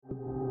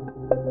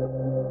Who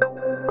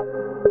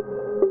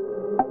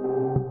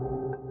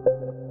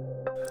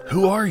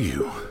are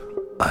you?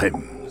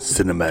 I'm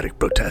Cinematic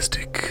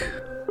Brotastic.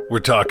 We're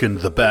talking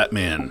the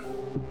Batman.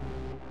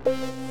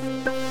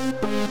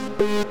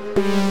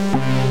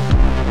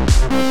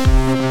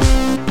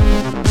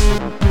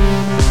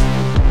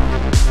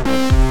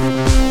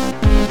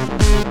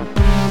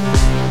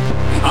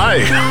 Hi,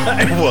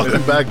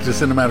 welcome back to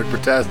Cinematic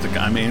Brotastic.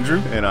 I'm Andrew.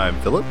 And I'm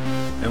Philip.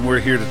 And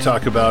we're here to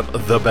talk about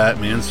The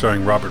Batman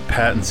starring Robert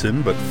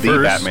Pattinson. But The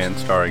first, Batman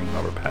starring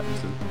Robert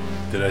Pattinson.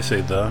 Did I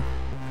say the?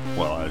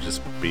 Well, I was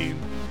just being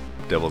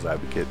devil's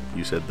advocate.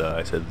 You said the,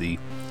 I said the.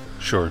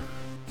 Sure.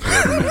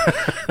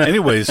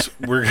 Anyways,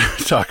 we're going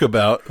to talk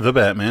about The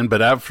Batman, but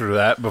before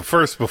that,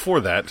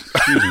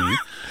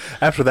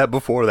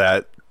 before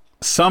that,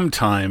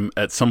 sometime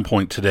at some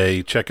point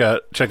today, check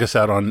us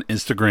out on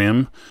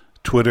Instagram,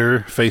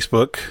 Twitter,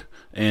 Facebook,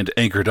 and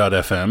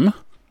Anchor.fm,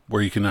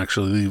 where you can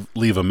actually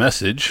leave a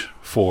message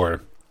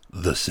for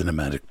the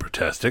Cinematic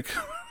Brotastic.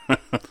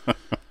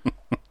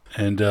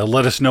 And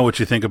let us know what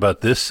you think about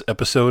this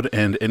episode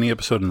and any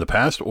episode in the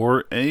past,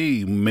 or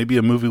maybe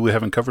a movie we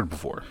haven't covered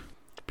before.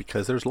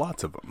 Because there's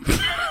lots of them.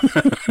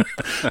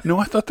 No,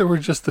 I thought there were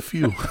just a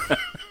few.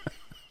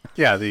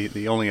 Yeah,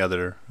 the only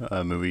other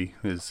movie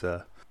is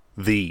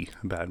The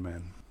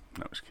Batman.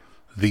 No, just kidding.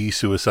 The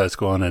Suicide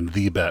Squad and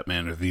The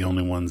Batman are the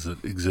only ones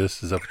that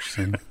exist. Is that what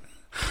you're saying?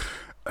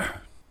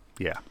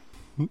 Yeah.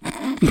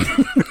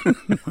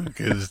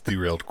 Okay, this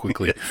derailed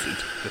quickly.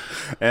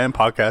 And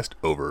podcast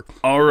over.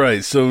 All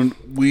right, so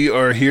we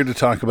are here to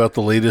talk about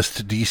the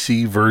latest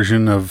DC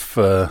version of,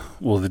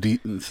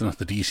 it's not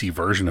the DC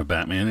version of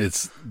Batman,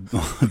 it's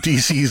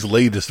DC's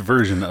latest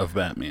version of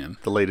Batman.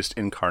 The latest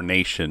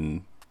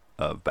incarnation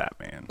of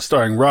Batman.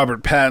 Starring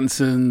Robert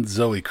Pattinson,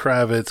 Zoë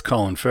Kravitz,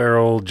 Colin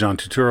Farrell, John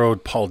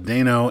Turturro, Paul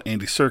Dano,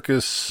 Andy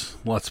Serkis,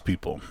 lots of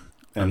people.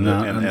 And the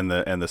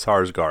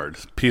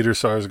Sarsgaard. Peter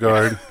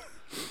Sarsgaard.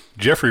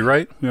 Jeffrey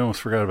Wright, we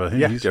almost forgot about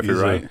him. Yeah, Jeffrey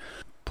Wright.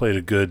 Played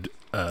a good...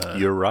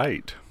 You're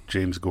right.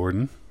 James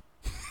Gordon.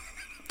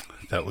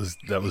 That was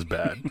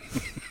bad.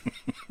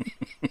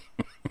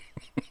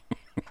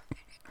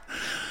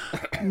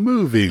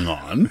 Moving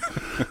on.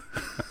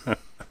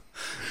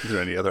 Is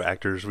there any other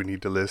actors we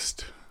need to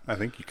list? I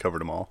think you covered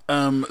them all.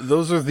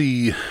 Those are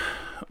the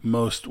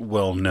most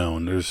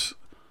well-known. There's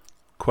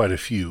quite a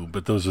few,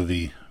 but those are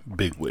the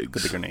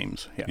bigwigs. The bigger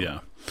names, yeah. Yeah.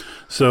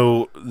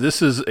 So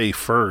this is a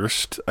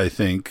first, I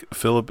think.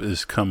 Philip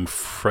has come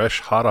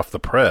fresh, hot off the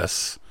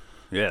press.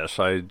 Yes,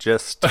 I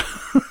just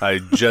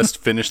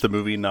finished the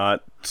movie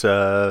not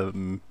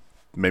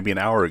maybe an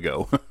hour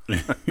ago.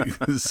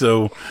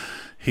 So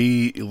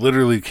he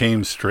literally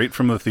came straight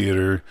from the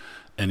theater,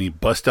 and he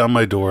bust down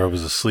my door. I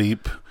was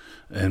asleep,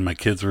 and my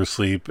kids were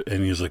asleep,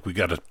 and he was like, "We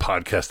got to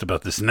podcast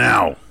about this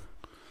now."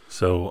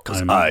 So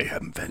I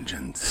am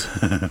vengeance.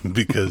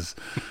 because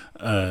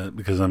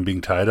I'm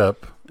being tied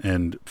up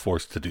and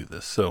forced to do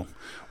this. So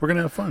we're going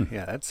to have fun.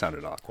 Yeah, that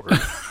sounded awkward.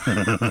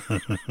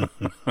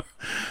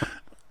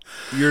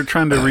 You're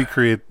trying to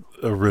recreate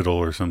a riddle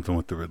or something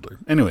with the Riddler.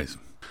 Anyways,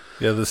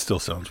 yeah, this still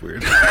sounds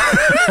weird.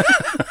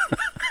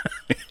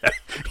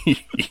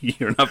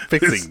 You're not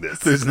fixing this.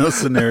 There's no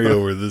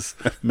scenario where this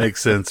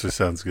makes sense or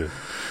sounds good.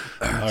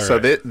 So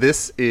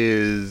this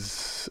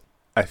is,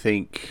 I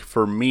think,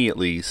 for me at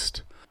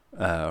least,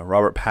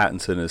 Robert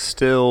Pattinson is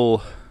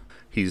still,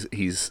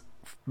 he's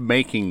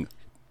making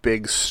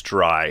big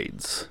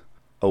strides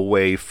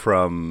away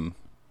from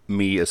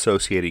me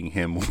associating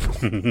him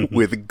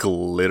with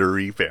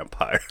glittery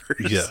vampires.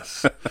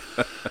 Yes.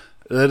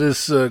 That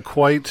is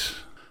quite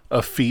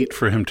a feat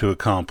for him to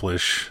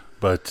accomplish.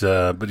 But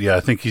yeah,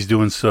 I think he's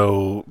doing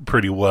so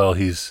pretty well.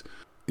 He's,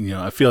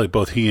 I feel like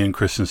both he and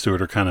Kristen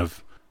Stewart are kind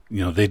of,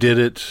 they did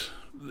it.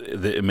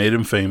 It made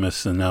him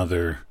famous, and now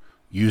they're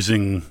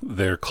using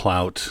their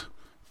clout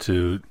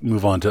to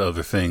move on to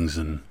other things.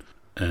 And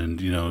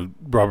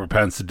Robert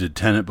Pattinson did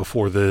Tenet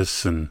before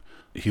this, and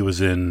he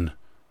was in,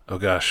 oh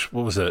gosh,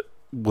 what was that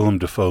Willem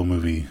Dafoe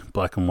movie,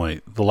 black and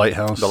white, The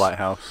Lighthouse? The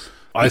Lighthouse.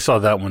 I saw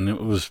that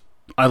one.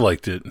 I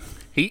liked it.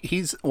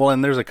 He's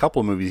and there's a couple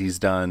of movies he's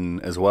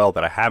done as well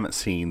that I haven't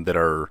seen that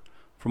are,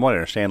 from what I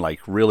understand, like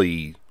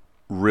really,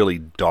 really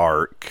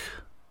dark,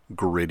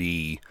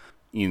 gritty.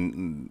 I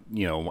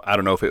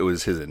don't know if it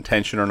was his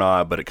intention or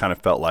not, but it kind of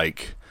felt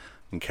like,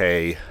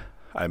 okay,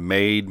 I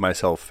made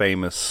myself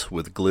famous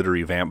with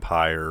glittery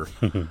vampire.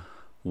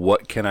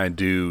 What can I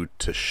do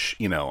to,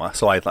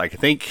 so I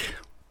think,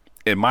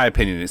 in my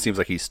opinion, it seems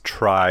like he's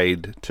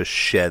tried to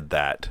shed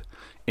that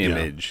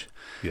image.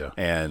 Yeah.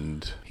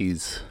 And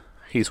he's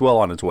well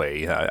on his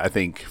way. I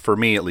think, for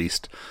me at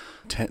least,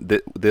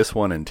 this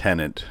one and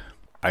Tenet,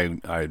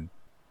 I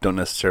don't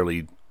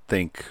necessarily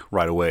think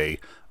right away,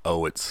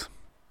 oh, it's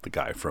the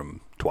guy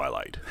from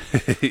Twilight.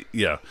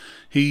 Yeah.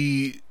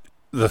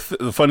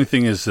 The funny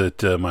thing is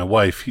that my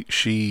wife,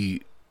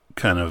 she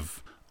kind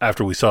of,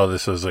 after we saw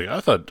this, I was like,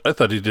 I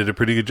thought he did a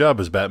pretty good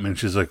job as Batman.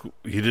 She's like,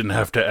 he didn't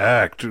have to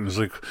act. And I was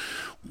like,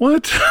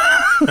 what?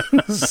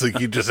 It's like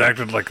he just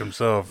acted like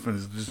himself, and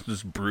he's just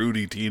this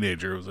broody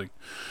teenager. I was like,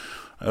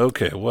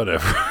 Okay,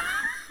 whatever.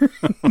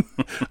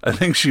 I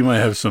think she might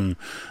have some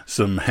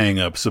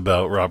hang-ups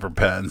about Robert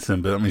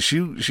Pattinson, but I mean,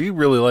 she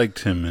really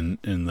liked him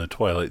in the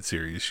Twilight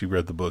series. She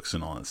read the books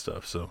and all that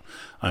stuff, so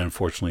I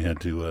unfortunately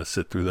had to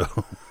sit through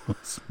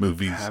those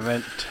movies.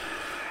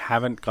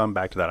 Haven't gone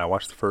back to that. I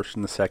watched the first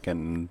and the second,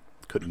 and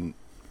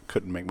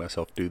couldn't make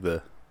myself do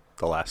the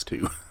last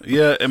two.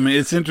 Yeah, I mean,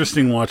 it's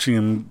interesting watching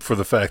them for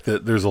the fact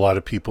that there's a lot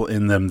of people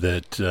in them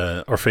that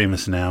are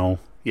famous now,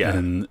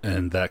 and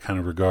that kind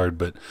of regard,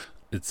 but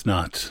it's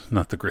not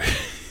the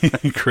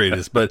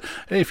greatest. But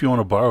hey, if you want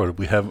to borrow it,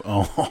 we have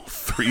all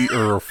 3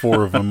 or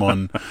 4 of them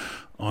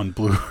on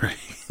Blu-ray.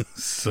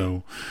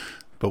 So,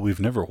 but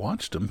we've never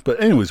watched them.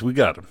 But anyways, we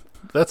got them.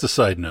 That's a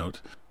side note.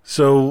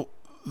 So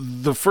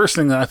the first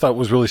thing that I thought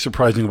was really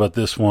surprising about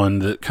this one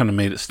that kind of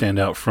made it stand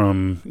out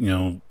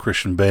from,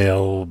 Christian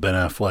Bale, Ben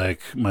Affleck,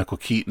 Michael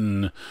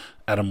Keaton,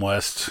 Adam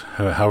West,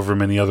 however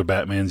many other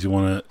Batmans you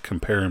want to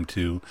compare him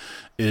to,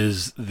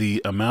 is the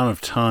amount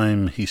of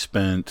time he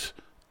spent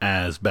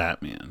as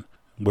Batman.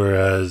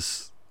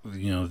 Whereas,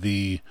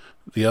 the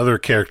other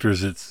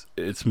characters,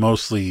 it's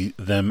mostly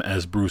them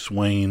as Bruce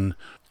Wayne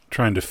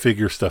trying to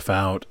figure stuff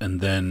out, and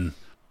then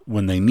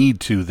when they need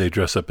to, they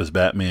dress up as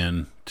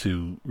Batman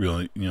to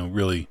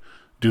really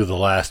do the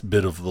last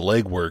bit of the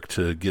legwork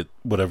to get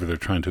whatever they're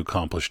trying to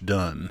accomplish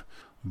done.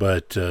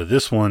 But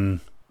this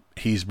one,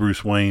 he's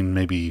Bruce Wayne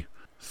maybe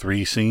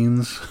 3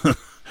 scenes,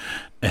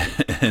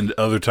 and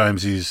other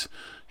times he's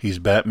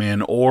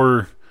Batman,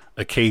 or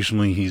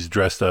occasionally he's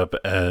dressed up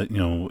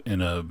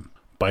in a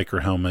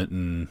biker helmet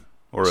and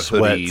or a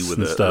sweats hoodie with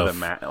and stuff.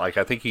 With like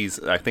I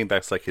think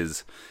that's like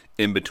his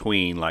in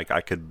between. Like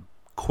I could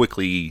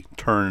quickly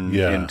turn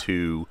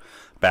into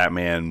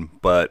Batman,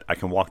 but I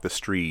can walk the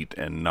street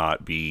and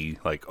not be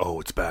like, oh,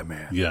 it's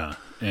Batman. Yeah,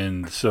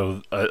 and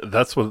so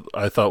that's what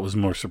I thought was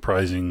more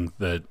surprising,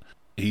 that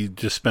he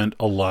just spent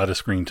a lot of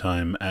screen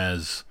time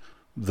as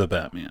the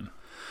Batman.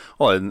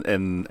 Well,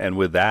 and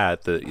with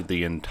that,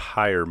 the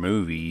entire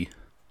movie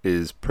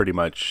is pretty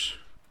much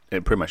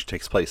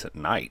takes place at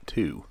night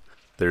too.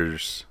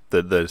 There's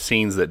the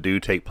scenes that do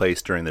take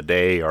place during the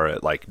day are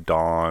at like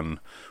dawn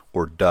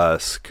or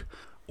dusk,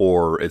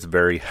 or it's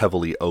very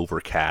heavily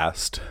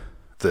overcast.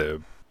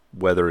 The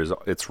weather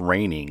it's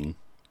raining.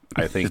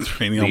 I think it's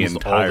raining the almost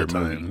entire all the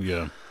time. movie.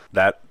 Yeah,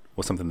 that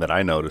was something that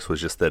I noticed,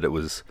 was just that it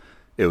was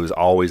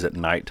always at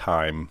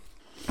nighttime,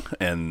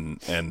 and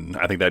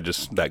I think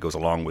that goes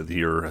along with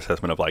your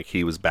assessment of like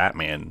he was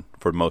Batman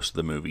for most of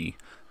the movie,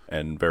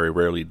 and very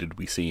rarely did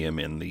we see him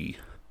in the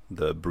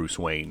Bruce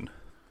Wayne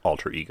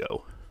alter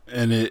ego.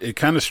 And it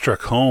kind of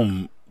struck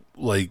home,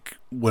 like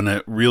when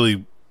it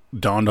really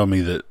dawned on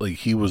me that like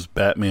he was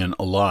Batman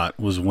a lot,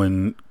 was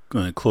when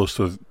close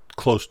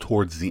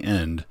towards the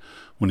end,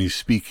 when he's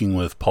speaking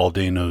with Paul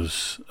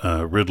Dano's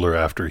Riddler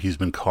after he's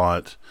been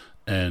caught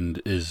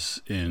and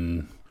is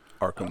in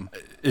Arkham.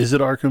 Is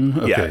it Arkham?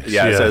 Okay.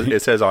 Yeah.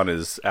 It says on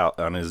his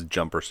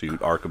jumper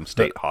suit, Arkham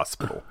State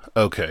Hospital.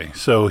 Okay,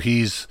 so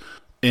he's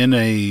in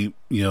a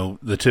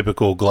the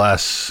typical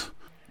glass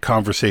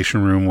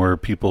conversation room where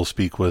people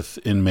speak with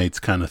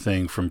inmates kind of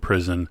thing from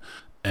prison,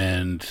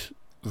 and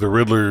the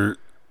Riddler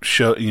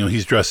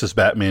he's dressed as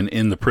Batman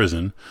in the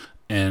prison,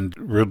 and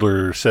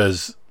Riddler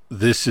says,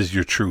 "This is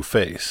your true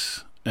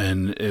face,"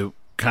 and it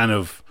kind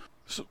of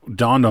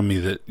dawned on me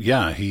that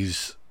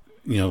he's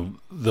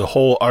the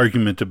whole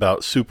argument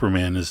about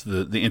Superman is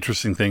the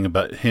interesting thing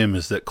about him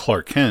is that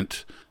Clark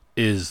Kent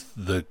is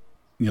the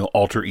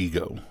alter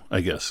ego, I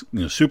guess.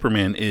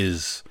 Superman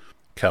is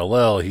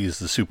Kal-El, he's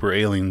the super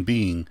alien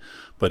being,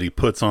 but he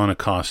puts on a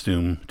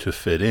costume to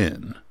fit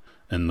in,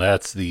 and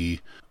that's the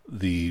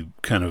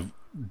kind of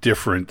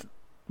different,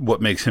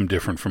 what makes him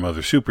different from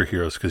other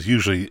superheroes, because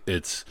usually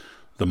it's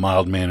the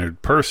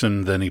mild-mannered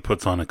person, then he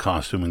puts on a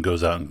costume and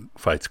goes out and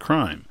fights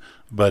crime.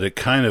 But it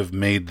kind of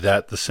made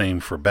that the same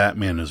for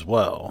Batman as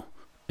well,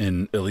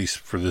 in at least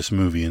for this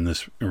movie, in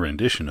this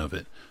rendition of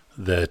it,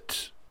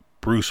 that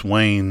Bruce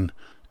Wayne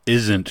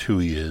isn't who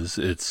he is,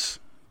 it's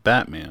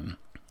Batman.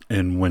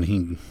 And when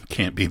he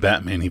can't be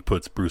Batman, he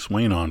puts Bruce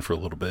Wayne on for a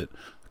little bit,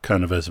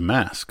 kind of as a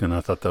mask, and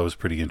I thought that was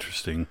pretty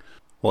interesting.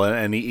 Well,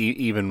 and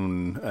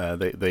even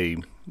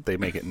they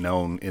make it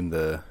known in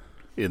the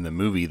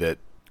movie that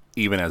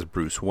even as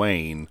Bruce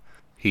Wayne,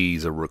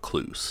 he's a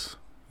recluse.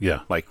 Yeah,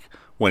 like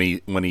when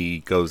he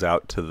goes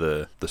out to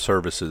the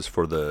services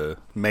for the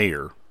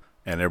mayor,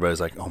 and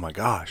everybody's like, "Oh my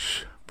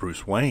gosh,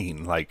 Bruce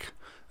Wayne!" Like,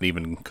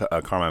 even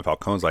Carmine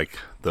Falcone's like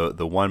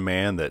the one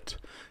man that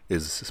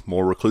is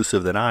more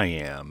reclusive than I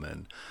am,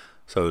 and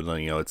so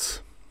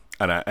it's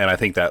and I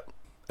think that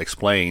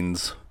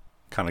explains,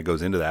 kind of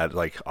goes into that.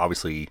 Like,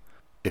 obviously,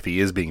 if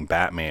he is being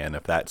Batman,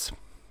 if that's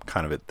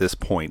kind of at this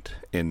point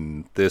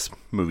in this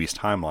movie's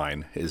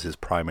timeline is his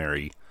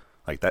primary,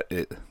 like that,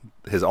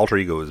 his alter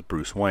ego is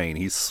Bruce Wayne.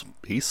 He's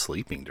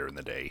sleeping during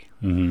the day,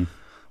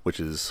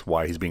 which is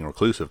why he's being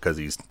reclusive, because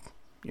he's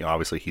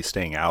obviously he's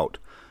staying out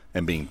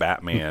and being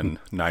Batman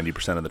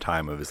 90% of the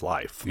time of his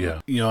life.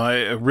 Yeah.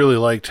 I really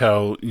liked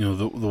how,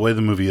 the way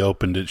the movie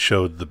opened, it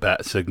showed the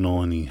bat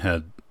signal, and he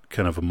had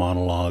kind of a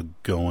monologue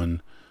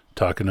going,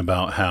 talking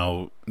about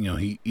how,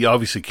 he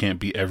obviously can't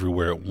be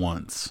everywhere at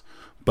once,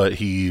 but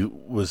he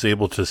was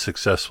able to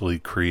successfully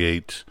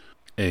create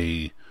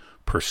a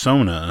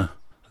persona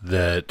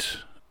that,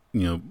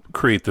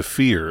 create the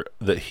fear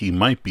that he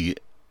might be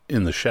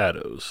in the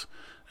shadows.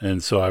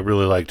 And so I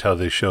really liked how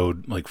they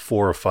showed like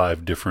 4 or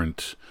 5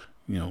 different,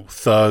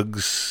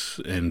 thugs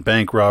and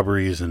bank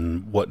robberies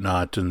and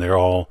whatnot, and they're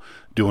all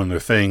doing their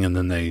thing, and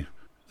then they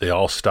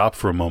all stop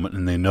for a moment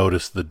and they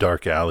notice the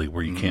dark alley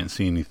where you can't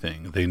see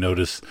anything. They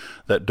notice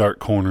that dark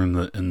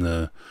corner in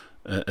the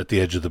at the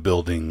edge of the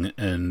building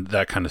and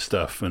that kind of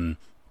stuff, and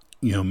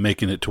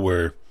making it to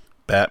where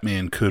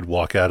Batman could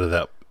walk out of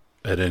that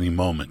at any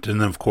moment. And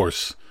then of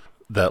course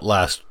that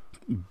last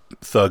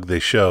thug they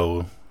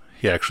show,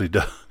 he actually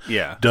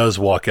does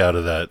walk out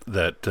of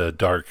that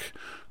dark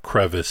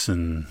crevice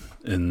in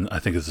I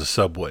think it's a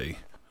subway.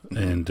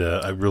 And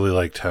I really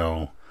liked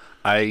how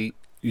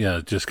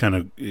just kind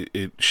of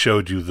it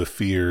showed you the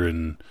fear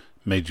and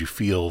made you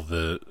feel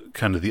the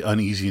kind of the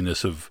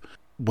uneasiness of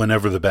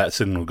whenever the bat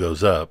signal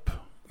goes up,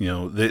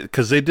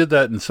 because they did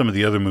that in some of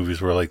the other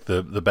movies where like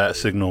the bat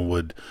signal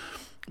would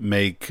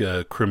make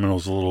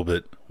criminals a little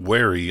bit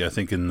wary. I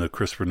think in the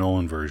Christopher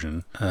Nolan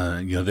version,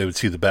 they would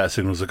see the bat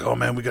signals like, oh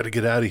man, we got to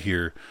get out of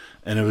here.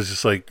 And it was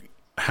just like,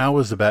 how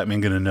is the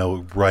Batman going to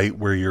know right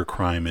where your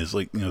crime is?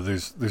 Like,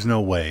 there's no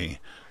way,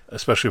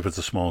 especially if it's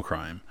a small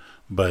crime.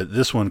 But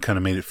this one kind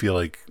of made it feel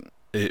like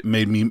it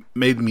made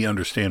me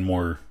understand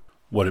more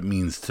what it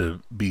means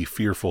to be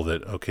fearful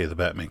that, okay, the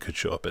Batman could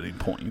show up at any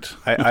point.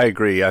 I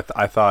agree. I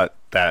thought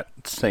that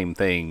same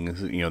thing,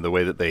 the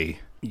way that they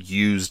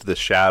used the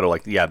shadow,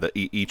 like,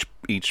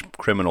 each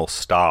criminal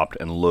stopped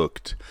and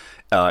looked.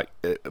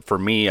 For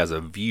me as a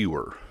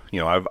viewer,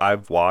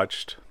 I've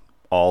watched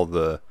all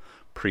the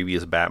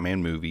previous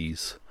Batman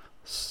movies,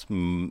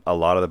 a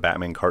lot of the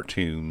Batman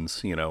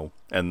cartoons,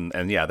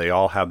 and they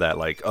all have that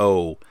like,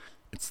 oh,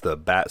 it's the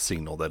bat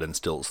signal that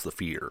instills the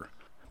fear.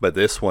 But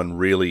this one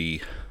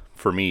really,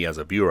 for me as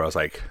a viewer, I was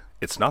like,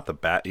 it's not the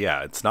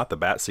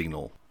bat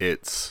signal.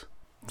 It's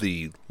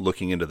the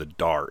looking into the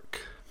dark.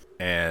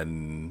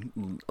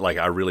 And like,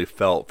 I really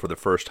felt for the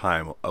first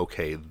time,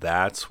 okay,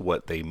 that's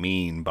what they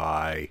mean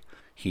by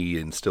he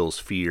instills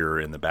fear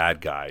in the bad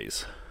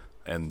guys.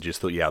 And just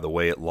the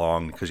way it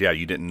longed, because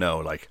you didn't know,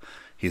 like,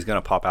 he's going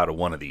to pop out of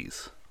one of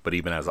these. But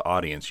even as an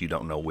audience, you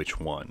don't know which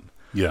one.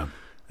 Yeah.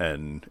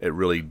 And it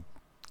really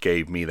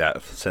gave me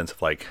that sense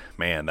of like,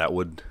 man,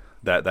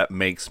 that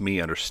makes me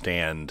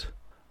understand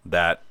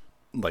that,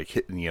 like,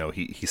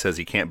 he says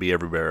he can't be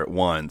everywhere at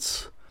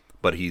once,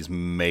 but he's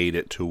made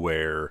it to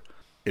where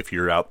if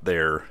you're out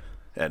there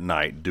at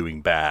night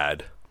doing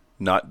bad,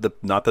 not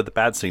that the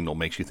bad signal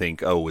makes you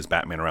think, oh, is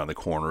Batman around the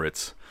corner?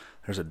 It's,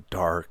 there's a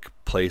dark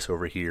place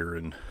over here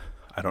and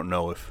I don't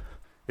know if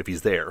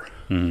he's there.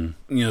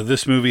 Mm-hmm.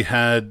 This movie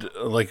had,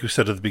 like you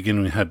said at the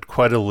beginning, we had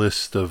quite a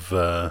list of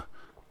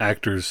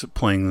actors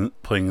playing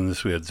in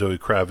this. We had Zoë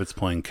Kravitz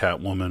playing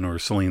Catwoman or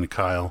Selena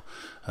Kyle,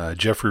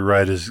 Jeffrey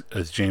Wright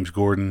as James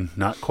Gordon,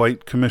 not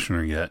quite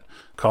commissioner yet,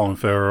 Colin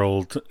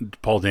Farrell,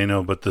 Paul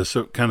Dano, but the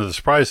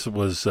surprise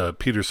was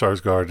Peter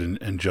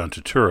Sarsgaard and John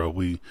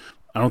Turturro.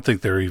 I don't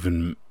think they're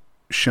even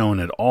shown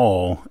at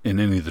all in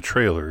any of the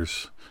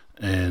trailers,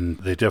 and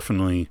they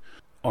definitely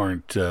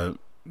aren't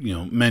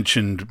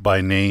mentioned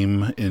by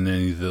name in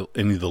any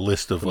of the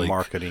list of like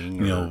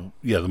marketing,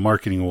 the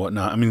marketing or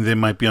whatnot. I mean, they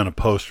might be on a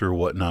poster or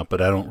whatnot, but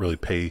I don't really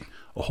pay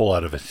a whole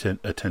lot of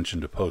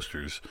attention to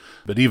posters.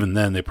 But even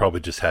then, they probably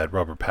just had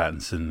Robert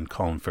Pattinson,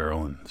 Colin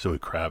Farrell, and Zoe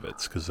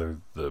Kravitz because they're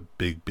the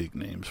big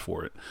names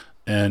for it.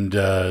 And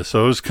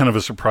so it was kind of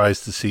a surprise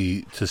to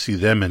see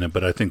them in it.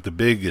 But I think the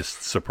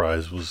biggest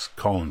surprise was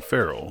Colin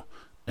Farrell,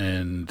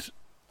 and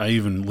I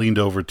even leaned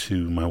over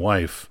to my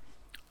wife.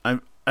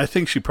 I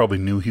think she probably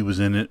knew he was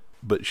in it,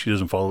 but she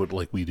doesn't follow it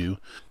like we do.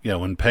 Yeah,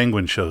 when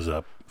Penguin shows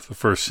up, the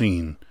first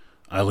scene,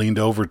 I leaned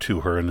over to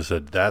her and I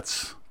said,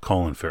 "That's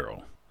Colin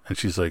Farrell." And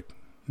she's like,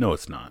 "No,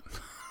 it's not."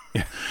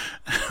 Yeah.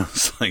 I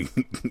was like,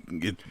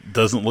 it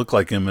doesn't look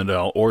like him at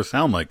all or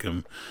sound like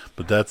him,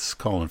 but that's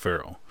Colin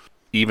Farrell.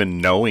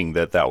 Even knowing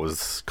that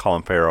was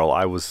Colin Farrell,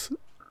 I was.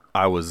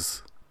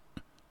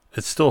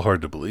 It's still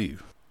hard to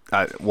believe.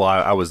 I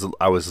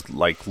was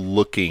like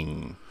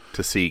looking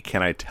to see,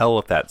 can I tell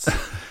if that's,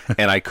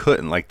 and I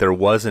couldn't. Like, there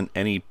wasn't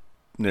any,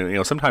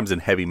 sometimes in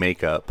heavy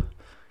makeup,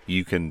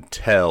 you can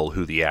tell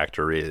who the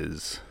actor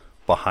is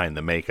behind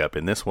the makeup.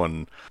 In this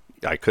one,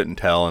 I couldn't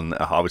tell, and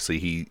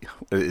obviously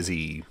is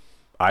he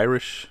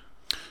Irish?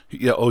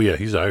 Yeah,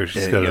 he's Irish.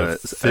 He's got a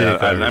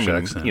thick Irish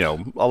accent.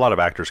 A lot of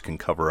actors can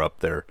cover up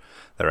their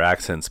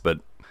accents, but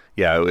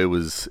yeah, it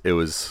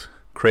was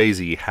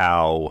crazy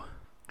how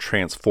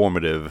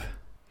transformative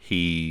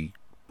he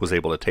was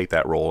able to take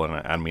that role. And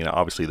I mean,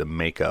 obviously the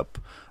makeup,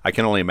 I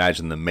can only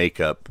imagine the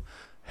makeup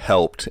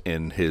helped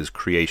in his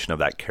creation of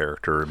that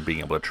character and being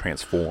able to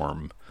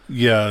transform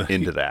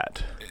into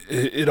that.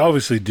 It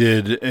obviously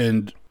did,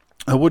 and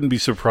I wouldn't be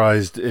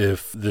surprised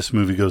if this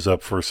movie goes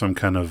up for some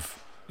kind of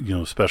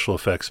special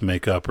effects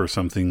makeup or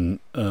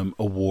something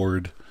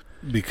award,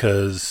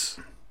 because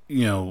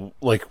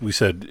like we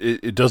said,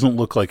 it doesn't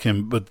look like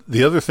him. But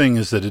the other thing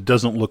is that it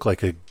doesn't look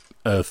like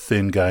a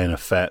thin guy in a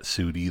fat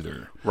suit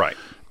either. Right.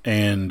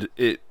 And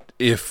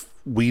if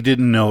we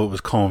didn't know it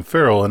was Colin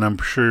Farrell, and I'm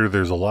sure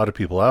there's a lot of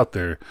people out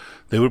there,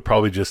 they would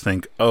probably just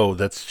think, oh,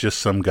 that's just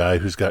some guy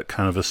who's got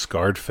kind of a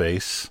scarred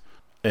face,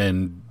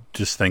 and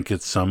just think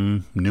it's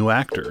some new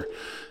actor.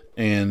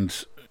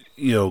 And,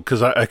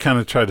 because I kind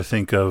of try to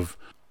think of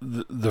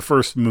the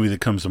first movie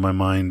that comes to my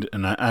mind,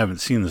 and I haven't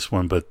seen this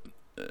one, but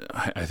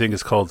I think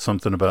it's called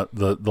something about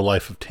the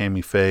life of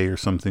Tammy Faye or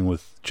something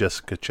with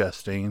Jessica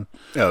Chastain.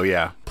 Oh,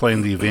 yeah.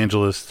 Playing the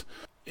evangelist.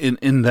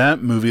 In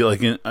that movie,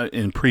 like in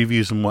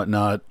previews and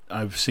whatnot,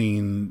 I've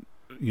seen,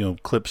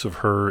 clips of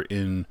her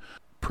in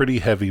pretty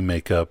heavy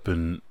makeup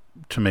and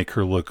to make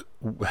her look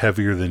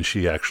heavier than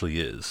she actually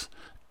is.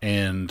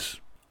 And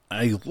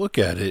I look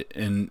at it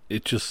and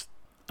it just,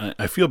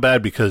 I feel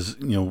bad because,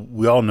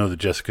 we all know that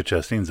Jessica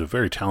Chastain's a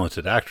very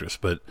talented actress,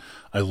 but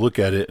I look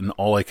at it and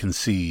all I can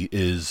see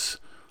is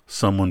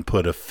someone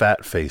put a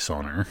fat face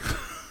on her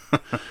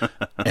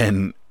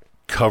and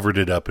covered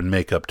it up in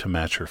makeup to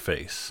match her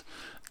face.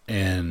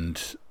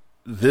 And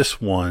this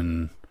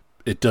one,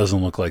 it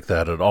doesn't look like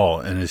that at all.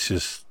 And it's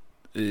just,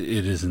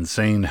 it is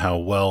insane how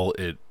well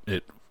it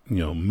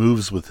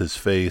moves with his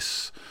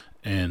face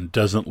and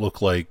doesn't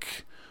look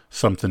like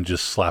something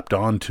just slapped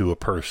onto a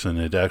person.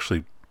 It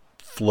actually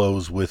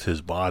flows with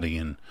his body,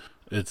 and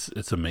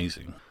it's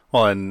amazing.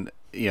 Well, and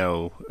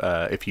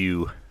if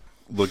you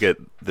look at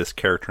this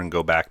character and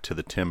go back to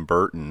the Tim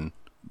Burton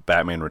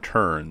Batman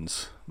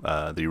Returns,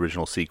 the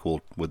original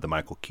sequel with the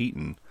Michael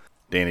Keaton,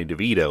 Danny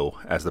DeVito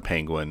as the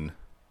Penguin,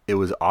 it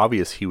was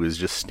obvious he was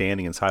just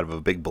standing inside of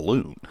a big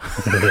balloon.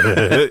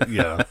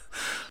 Yeah.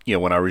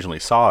 When I originally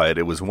saw it,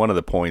 it was one of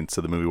the points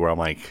of the movie where I'm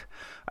like,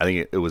 I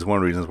think it was one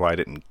of the reasons why I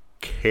didn't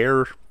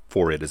care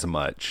for it as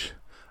much.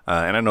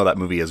 And I know that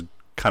movie has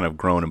kind of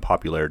grown in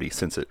popularity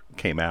since it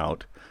came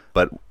out.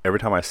 But every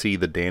time I see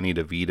the Danny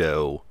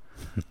DeVito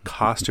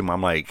costume,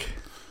 I'm like,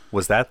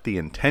 was that the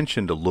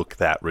intention to look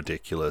that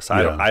ridiculous?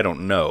 I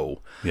don't know.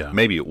 Yeah.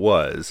 Maybe it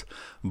was.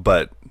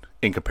 But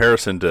in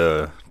comparison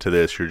to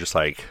this, you're just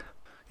like,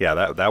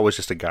 yeah, that was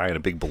just a guy in a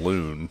big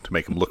balloon to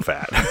make him look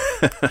fat.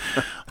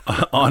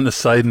 On a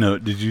side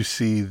note, did you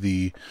see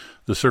the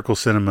Circle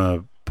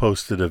Cinema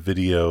posted a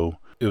video?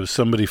 It was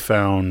somebody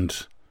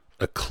found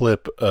a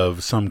clip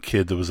of some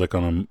kid that was like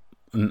on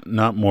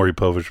not Maury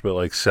Povich, but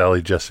like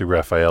Sally Jesse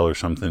Raphael or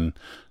something,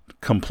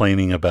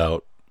 complaining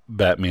about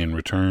Batman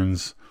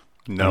Returns.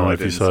 No, I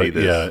didn't see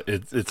this. Yeah,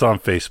 it's on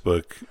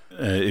Facebook.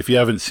 If you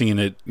haven't seen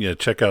it,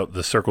 check out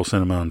the Circle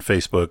Cinema on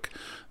Facebook.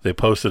 They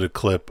posted a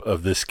clip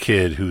of this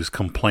kid who's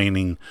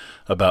complaining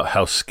about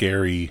how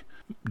scary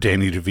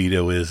Danny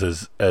DeVito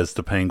is as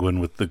the Penguin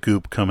with the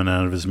goop coming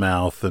out of his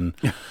mouth and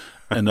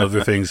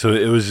other things. So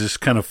it was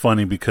just kind of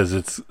funny because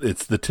it's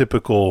the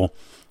typical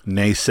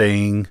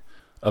naysaying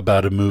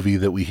about a movie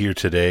that we hear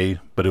today,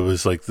 but it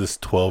was like this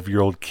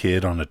 12-year-old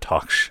kid on a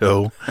talk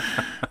show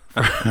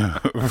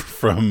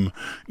from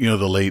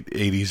the late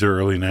 80s or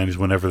early 90s,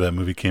 whenever that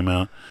movie came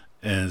out.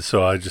 And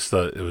so I just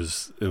thought it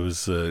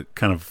was a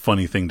kind of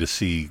funny thing to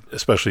see,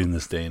 especially in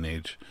this day and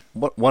age.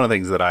 One of the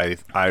things that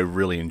I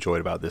really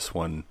enjoyed about this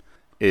one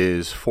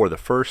is, for the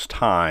first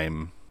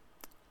time,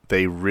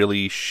 they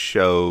really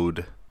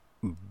showed,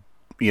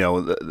 in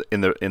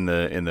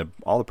the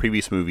all the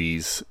previous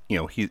movies,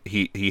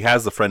 he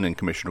has the friend in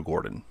Commissioner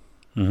Gordon,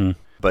 mm-hmm.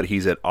 but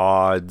he's at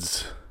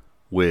odds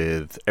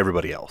with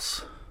everybody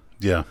else.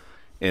 Yeah.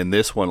 In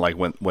this one, like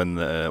when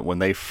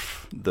they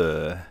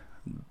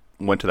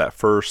went to that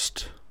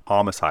first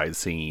homicide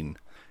scene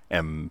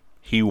and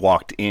he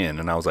walked in,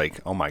 and I was like,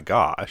 oh my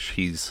gosh,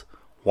 he's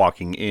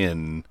walking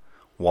in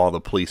while the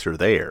police are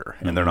there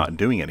and they're not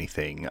doing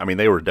anything. I mean,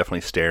 they were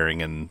definitely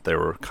staring and they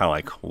were kind of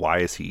like, why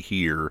is he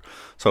here?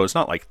 So it's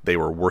not like they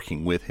were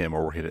working with him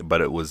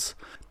but it was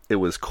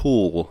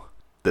cool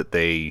that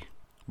they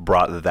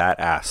brought that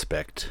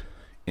aspect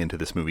into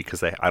this movie,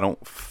 because I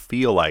don't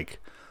feel like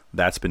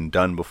that's been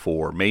done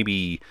before.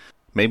 Maybe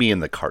in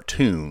the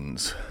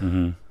cartoons,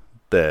 mm-hmm.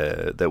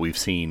 that we've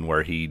seen,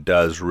 where he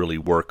does really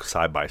work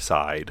side by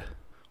side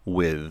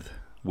with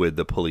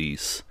the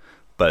police.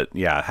 But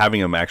yeah,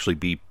 having him actually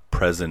be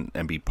present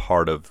and be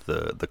part of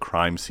the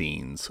crime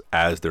scenes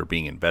as they're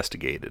being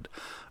investigated,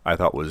 I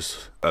thought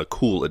was a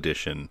cool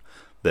addition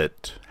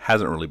that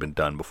hasn't really been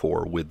done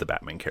before with the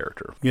Batman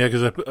character. Yeah,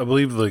 because I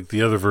believe like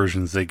the other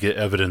versions, they get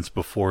evidence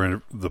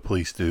before the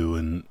police do,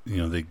 and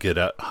they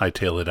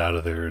hightail it out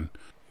of there,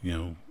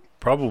 and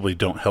probably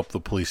don't help the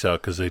police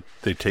out because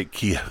they take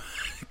key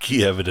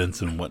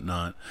evidence and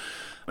whatnot.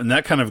 And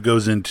that kind of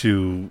goes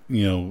into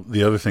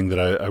the other thing that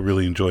I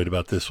really enjoyed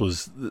about this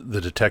was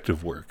the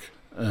detective work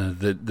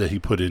that he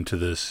put into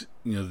this.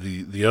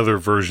 The other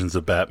versions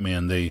of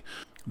Batman,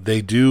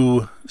 they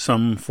do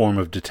some form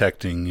of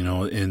detecting.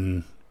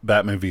 In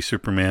Batman v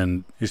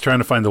Superman, he's trying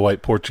to find the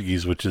White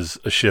Portuguese, which is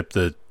a ship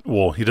that,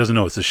 well, he doesn't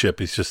know it's a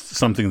ship. It's just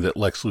something that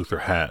Lex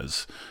Luthor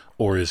has,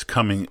 or is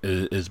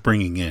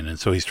bringing in, and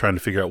so he's trying to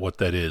figure out what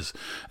that is,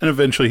 and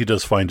eventually he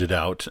does find it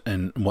out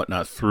and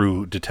whatnot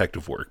through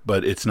detective work,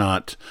 but it's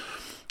not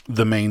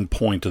the main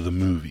point of the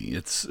movie.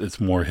 It's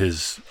more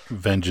his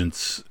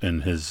vengeance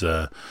and his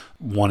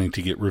wanting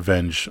to get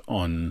revenge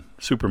on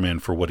Superman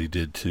for what he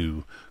did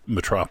to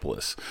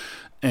Metropolis.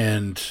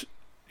 And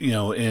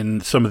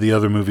in some of the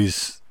other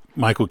movies,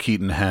 Michael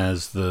Keaton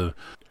has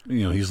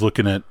he's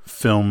looking at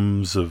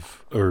films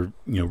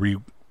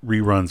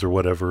reruns or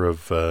whatever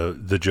of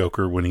the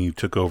Joker when he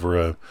took over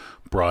a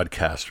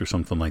broadcast or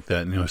something like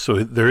that.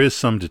 So there is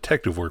some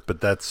detective work,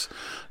 but that's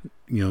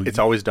it's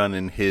always done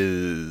in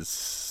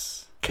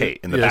his cave,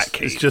 in the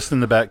Batcave. It's just in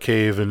the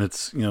Batcave, and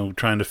it's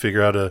trying to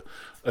figure out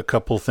a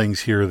couple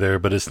things here or there,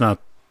 but it's not.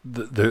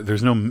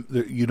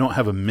 You don't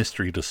have a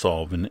mystery to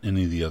solve in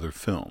any of the other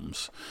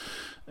films.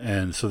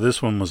 And so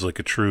this one was like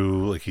a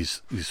true,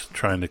 he's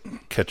trying to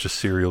catch a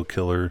serial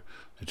killer.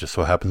 It just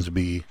so happens to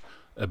be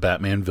a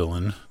Batman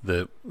villain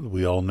that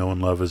we all know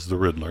and love as the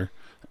Riddler.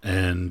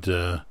 And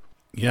it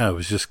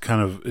was just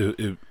kind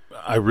of,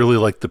 I really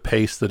liked the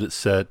pace that it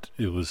set.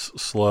 It was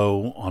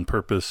slow on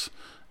purpose,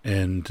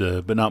 and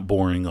but not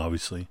boring,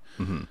 obviously.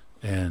 Mm-hmm.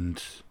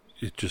 And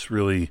it just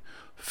really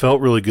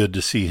felt really good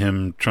to see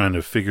him trying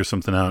to figure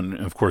something out. And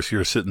of course,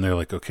 you're sitting there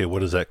like, okay, what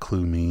does that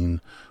clue mean?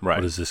 Right.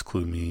 What does this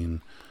clue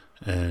mean?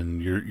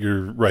 And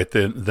you're right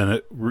there.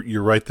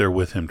 You're right there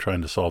with him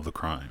trying to solve the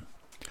crime.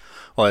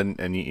 Well,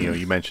 and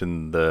you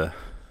mentioned the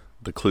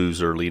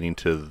clues are leading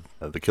to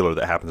the killer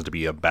that happens to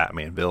be a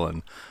Batman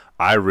villain.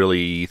 I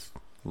really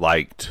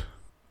liked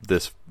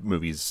this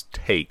movie's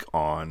take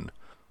on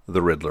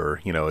the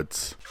Riddler.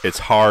 It's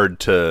hard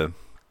to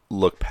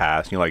look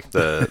past.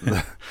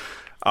 The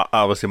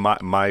obviously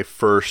my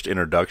first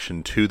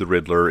introduction to the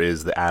Riddler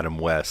is the Adam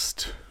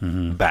West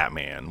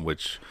Batman,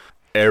 which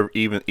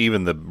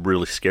even the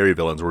really scary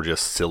villains were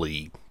just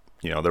silly.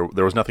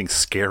 There was nothing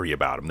scary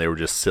about them. They were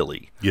just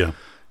silly. Yeah.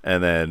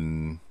 And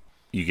then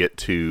you get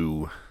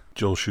to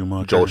Joel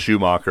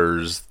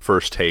Schumacher's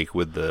first take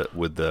with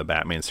the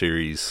Batman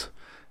series,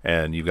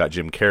 and you've got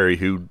Jim Carrey,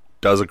 who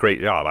does a great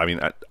job. I mean,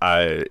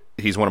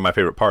 he's one of my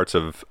favorite parts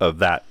of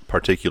that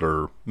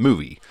particular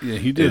movie. Yeah,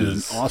 he did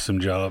an awesome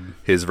job.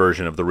 His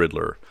version of the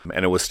Riddler,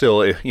 and it was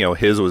still,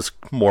 his was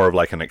more of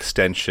like an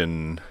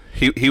extension.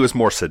 He was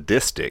more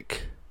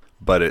sadistic,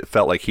 but it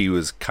felt like he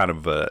was kind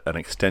of an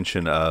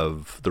extension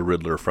of the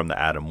Riddler from the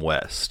Adam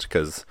West,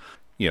 because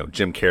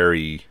Jim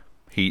Carrey,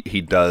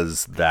 he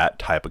does that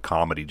type of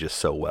comedy just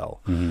so well.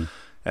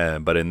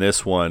 Mm-hmm. But in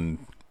this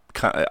one,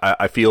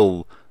 I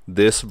feel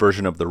this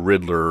version of the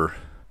Riddler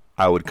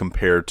I would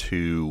compare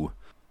to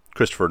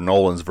Christopher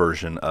Nolan's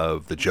version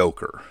of the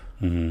Joker.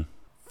 Mm-hmm.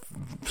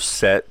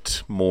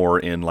 Set more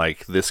in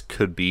this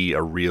could be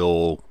a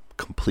real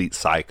complete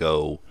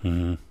psycho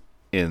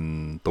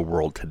in the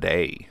world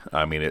today.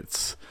 I mean,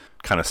 it's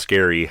kind of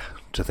scary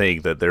to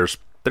think that there's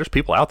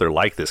people out there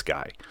like this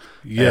guy.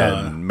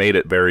 Yeah. And made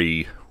it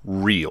very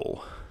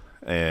real.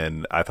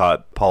 And I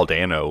thought Paul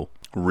Dano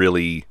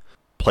really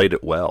played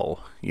it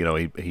well.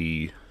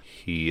 He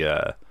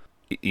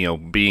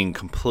being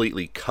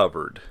completely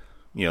covered.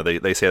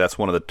 They say that's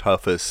one of the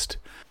toughest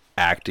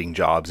acting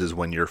jobs, is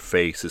when your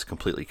face is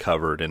completely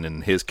covered. And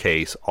in his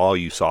case, all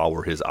you saw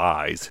were his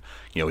eyes.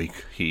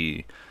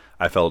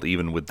 I felt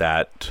even with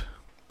that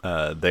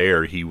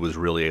he was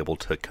really able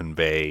to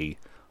convey,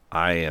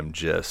 I am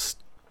just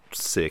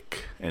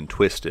sick and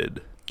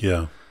twisted.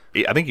 Yeah.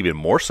 I think even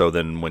more so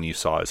than when you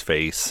saw his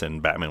face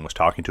and Batman was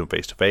talking to him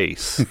face to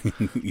face.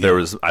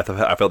 I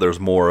felt there was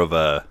more of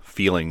a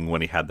feeling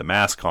when he had the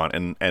mask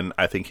on, and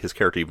I think his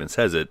character even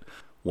says it,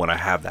 when I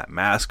have that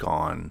mask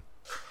on,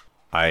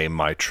 I am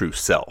my true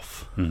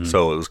self. Mm-hmm.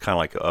 So it was kind of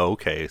like, oh,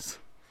 okay.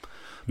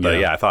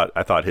 But I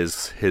thought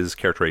his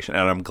characterization,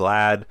 and I'm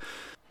glad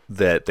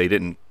that they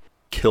didn't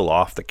kill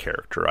off the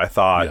character. I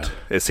thought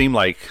it seemed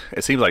like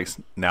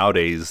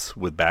nowadays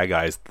with bad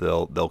guys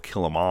they'll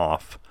kill them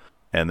off,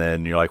 and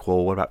then you're like,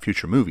 well, what about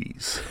future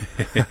movies?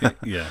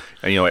 Yeah.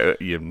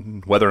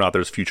 And whether or not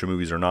there's future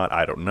movies or not,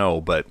 I don't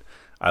know, but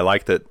I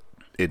like that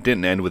it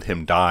didn't end with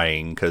him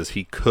dying, because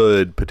he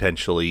could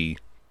potentially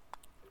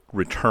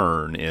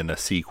return in a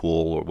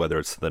sequel, or whether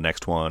it's the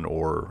next one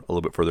or a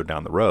little bit further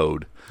down the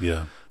road.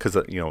 Yeah. Because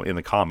in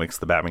the comics,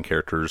 the Batman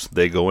characters,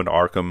 they go into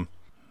Arkham,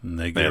 and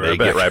they get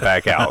right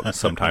back out.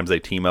 Sometimes they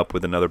team up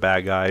with another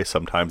bad guy.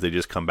 Sometimes they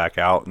just come back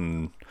out,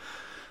 and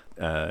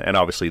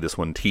obviously this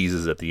one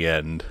teases at the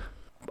end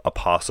a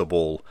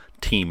possible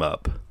team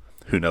up.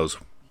 Who knows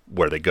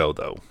where they go,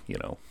 though?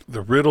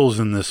 The riddles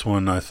in this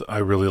one I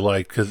really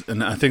like,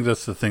 and I think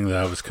that's the thing that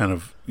I was kind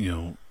of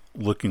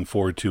looking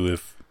forward to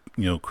if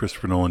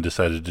Christopher Nolan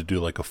decided to do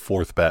like a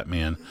fourth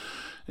Batman,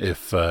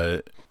 if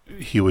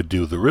he would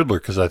do the Riddler,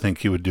 because I think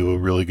he would do a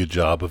really good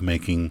job of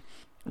making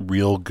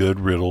real good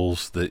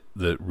riddles that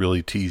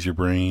really tease your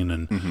brain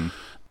and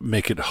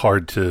make it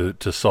hard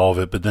to solve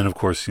it. But then, of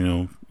course,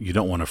 you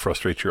don't want to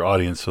frustrate your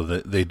audience, so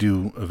that they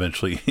do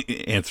eventually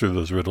answer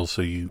those riddles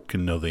so you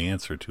can know the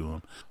answer to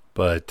them.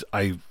 But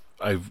I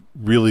I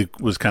really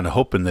was kind of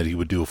hoping that he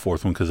would do a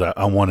fourth one because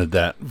I wanted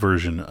that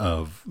version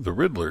of the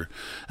Riddler,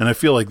 and I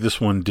feel like this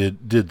one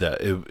did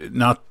that.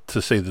 Not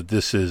to say that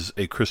this is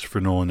a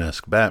Christopher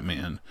Nolan-esque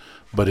Batman,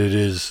 but it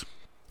is,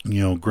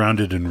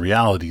 grounded in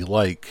reality,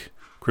 like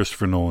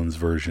Christopher Nolan's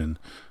version,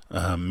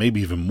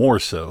 maybe even more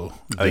so.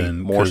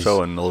 More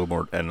so, and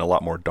a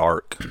lot more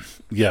dark.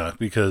 Yeah,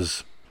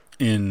 because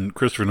in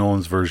Christopher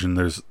Nolan's version,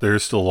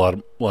 there's still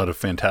a lot of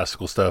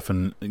fantastical stuff,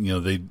 and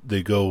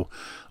they go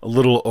a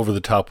little over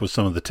the top with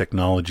some of the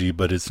technology,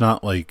 but it's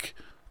not like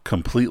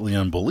completely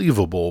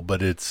unbelievable.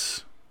 But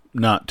it's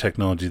not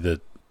technology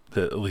that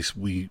at least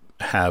we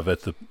have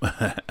at the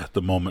at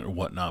the moment or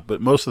whatnot.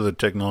 But most of the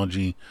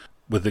technology,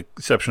 with the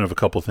exception of a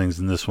couple things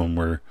in this one,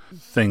 were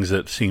things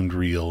that seemed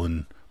real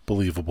and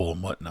believable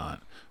and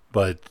whatnot.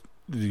 But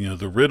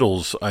the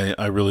riddles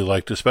I really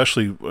liked,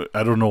 especially,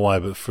 I don't know why,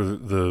 but for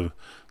the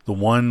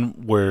one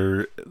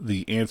where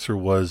the answer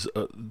was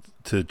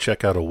to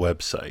check out a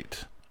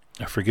website.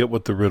 I forget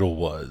what the riddle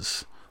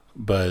was,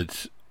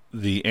 but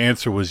the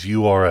answer was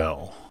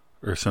URL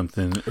or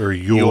something, or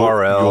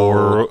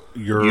URL,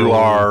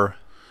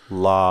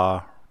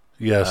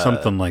 yeah,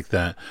 something like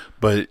that.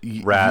 But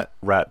rat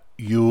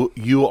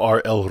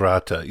URL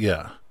rata,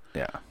 yeah,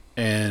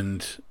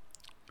 and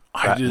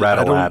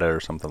Ratalata or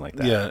something like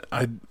that. Yeah,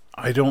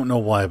 I don't know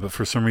why, but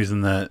for some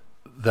reason that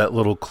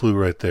little clue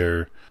right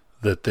there,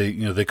 that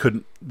they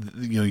couldn't,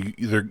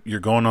 you're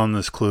going on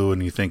this clue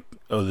and you think,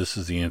 oh, this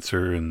is the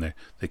answer, and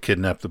they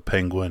kidnap the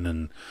penguin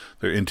and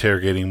they're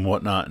interrogating and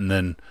whatnot, and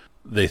then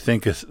they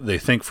think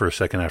for a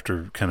second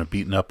after kind of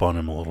beating up on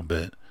him a little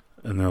bit,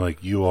 and they're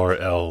like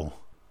URL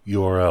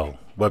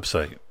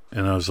website,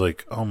 and I was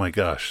like, oh my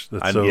gosh,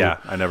 that's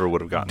I never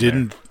would have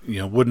gotten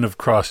wouldn't have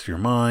crossed your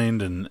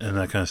mind and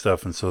that kind of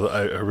stuff, and so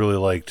I really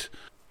liked,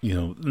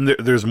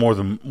 there's more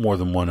than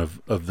one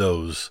of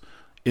those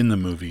in the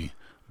movie.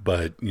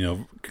 But,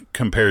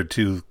 compared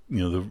to,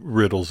 the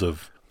riddles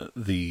of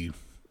the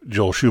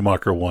Joel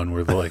Schumacher one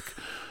where they're like,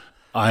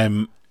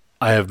 I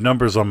have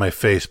numbers on my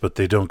face, but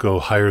they don't go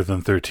higher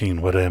than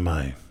 13. What am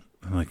I?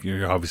 I'm like,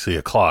 you're obviously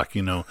a clock,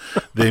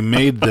 They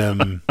made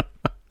them,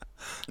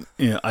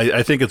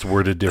 I think it's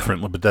worded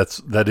differently, but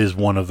that is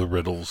one of the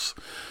riddles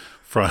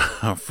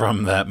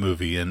from that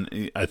movie.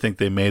 And I think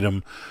they made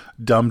them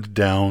dumbed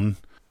down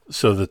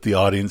so that the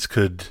audience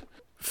could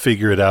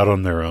figure it out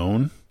on their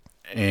own.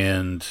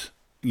 And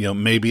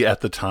maybe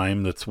at the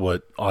time that's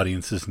what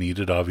audiences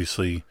needed.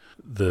 Obviously,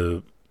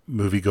 the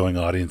movie-going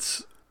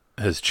audience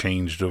has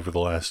changed over the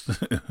last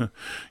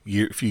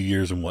few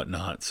years and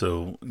whatnot.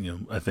 So,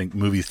 I think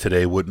movies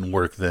today wouldn't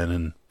work then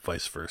and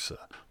vice versa.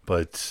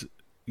 But,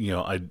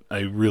 I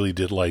really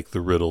did like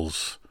the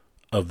riddles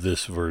of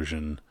this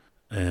version.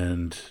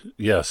 And,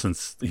 yeah,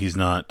 since he's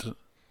not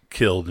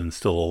killed and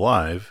still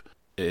alive,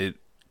 it,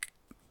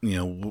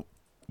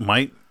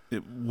 might...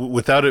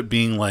 without it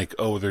being like,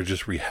 oh, they're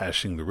just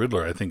rehashing the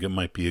Riddler, I think it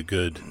might be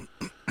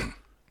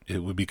it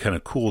would be kind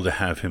of cool to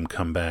have him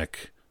come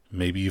back,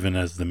 maybe even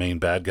as the main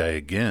bad guy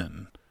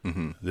again.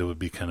 Mm-hmm. That would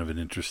be kind of an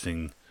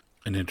interesting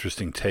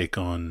take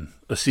on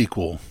a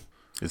sequel.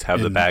 Is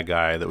have the bad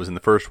guy that was in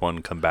the first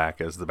one come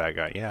back as the bad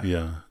guy.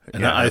 Yeah.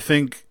 And I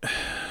think,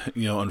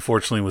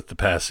 unfortunately with the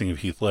passing of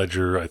Heath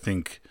Ledger,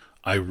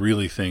 I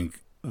really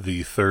think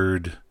the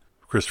third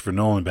Christopher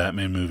Nolan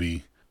Batman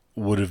movie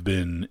would have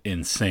been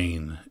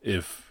insane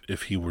if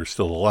he were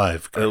still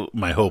alive.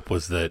 My hope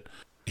was that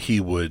he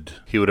would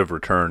have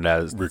returned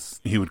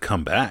as he would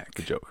come back,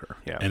 the Joker,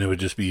 and it would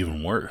just be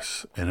even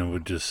worse. And it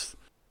would just,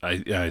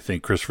 I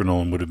think Christopher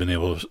Nolan would have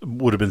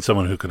been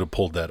someone who could have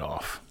pulled that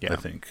off. Yeah. I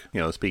think.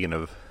 Speaking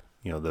of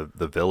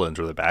the villains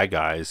or the bad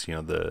guys,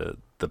 the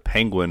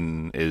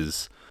Penguin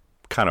is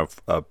kind of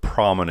a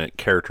prominent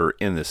character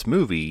in this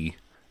movie,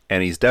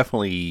 and he's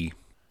definitely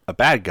a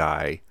bad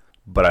guy.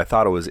 But I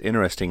thought it was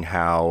interesting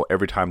how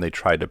every time they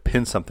tried to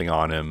pin something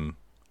on him,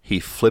 he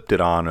flipped it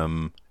on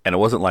him. And it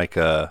wasn't like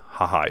a,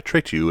 haha, I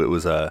tricked you. It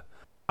was a,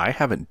 I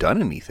haven't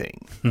done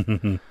anything.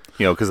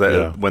 Because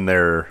when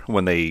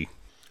they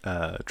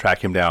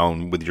track him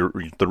down with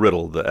the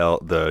riddle,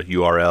 the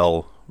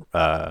URL,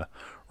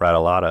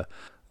 Ratalata,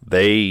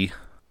 they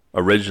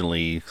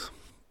originally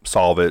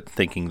solve it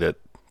thinking that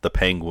the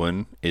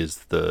penguin is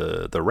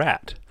the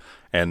rat.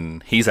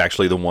 And he's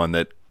actually the one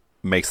that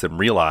makes them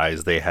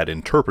realize they had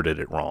interpreted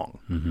it wrong.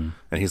 Mm-hmm.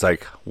 And he's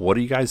like, what are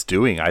you guys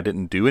doing? I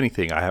didn't do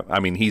anything. I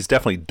mean, he's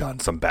definitely done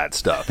some bad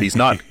stuff. He's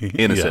not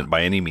innocent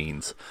by any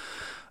means.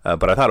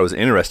 But I thought it was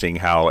interesting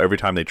how every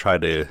time they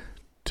tried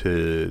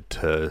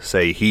to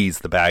say he's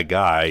the bad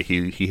guy,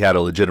 he had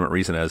a legitimate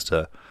reason as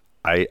to,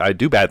 I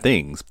do bad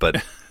things,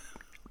 but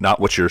not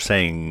what you're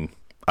saying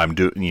I'm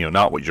doing,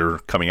 not what you're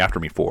coming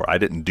after me for. I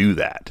didn't do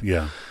that.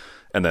 Yeah.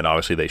 And then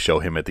obviously they show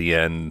him at the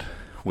end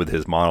with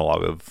his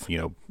monologue of,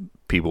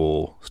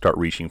 people start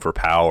reaching for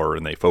power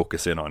and they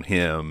focus in on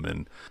him.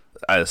 And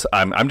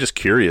I'm just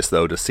curious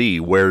though to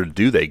see where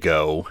do they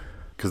go,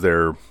 because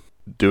they're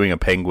doing a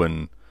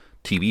Penguin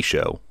TV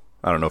show.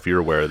 I don't know if you're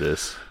aware of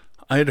this.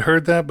 I had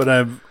heard that,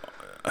 but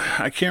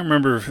I can't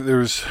remember. There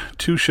was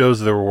 2 shows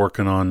they were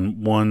working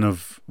on. One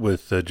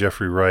with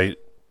Jeffrey Wright,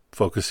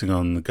 focusing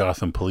on the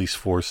Gotham police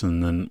force,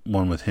 and then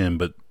one with him.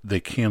 But they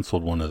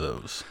canceled one of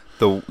those.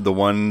 The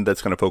one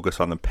that's going to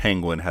focus on the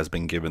Penguin has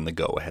been given the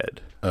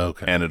go-ahead.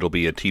 Okay. And it'll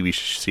be a TV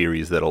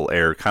series that'll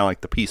air kind of like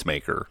The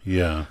Peacemaker.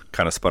 Yeah.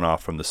 Kind of spun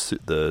off from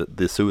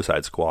the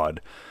Suicide Squad.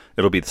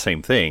 It'll be the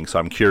same thing. So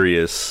I'm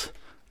curious,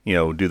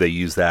 do they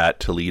use that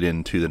to lead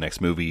into the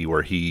next movie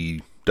where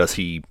does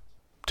he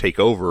take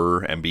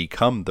over and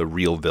become the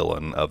real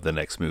villain of the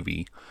next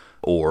movie?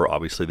 Or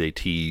obviously they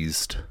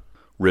teased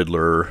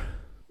Riddler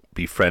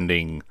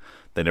befriending,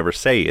 they never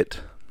say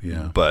it,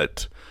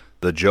 but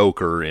the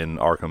Joker in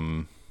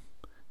Arkham,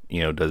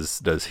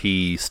 does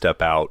he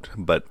step out?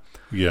 But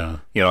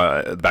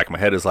the back of my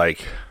head is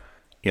like,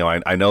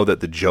 I know that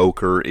the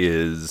Joker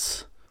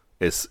is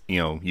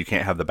you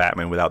can't have the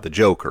Batman without the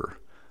Joker,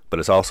 but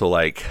it's also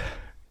like,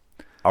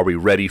 are we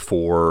ready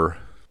for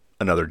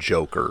another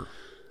Joker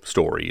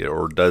story,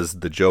 or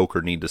does the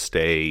Joker need to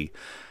stay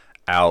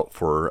out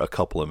for a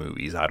couple of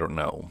movies? I don't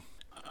know.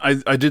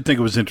 I did think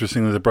it was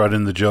interesting that they brought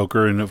in the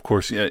Joker, and of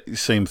course,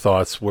 same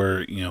thoughts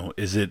where,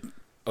 is it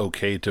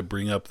okay to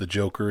bring up the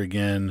Joker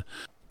again,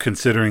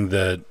 considering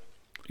that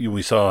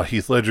we saw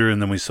Heath Ledger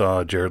and then we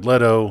saw Jared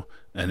Leto,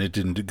 and it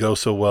didn't go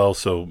so well.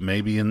 So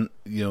maybe in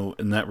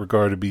that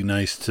regard, it'd be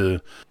nice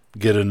to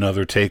get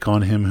another take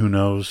on him. Who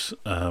knows?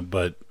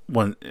 But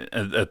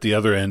at the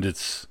other end,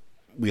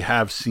 we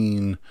have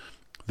seen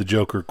the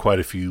Joker quite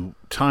a few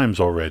times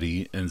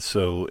already, and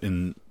so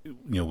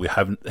we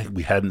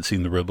hadn't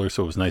seen the Riddler,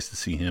 so it was nice to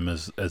see him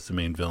as the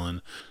main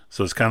villain.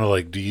 So it's kind of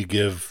like, do you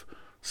give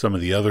some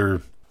of the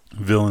other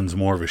villains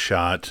more of a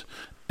shot?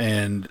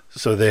 And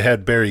so they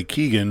had Barry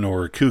Keoghan,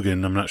 or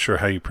Coogan, I'm not sure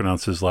how you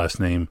pronounce his last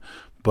name,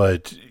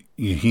 but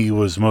he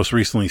was most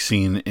recently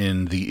seen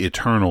in the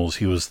Eternals.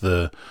 He was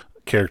the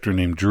character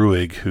named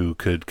Druig who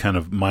could kind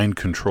of mind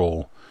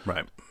control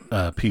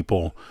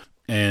people.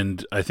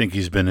 And I think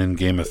he's been in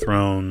Game of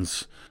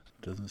Thrones.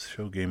 Doesn't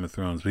show Game of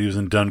Thrones, but he was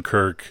in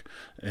Dunkirk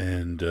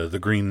and The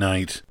Green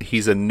Knight.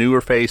 He's a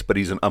newer face, but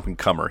he's an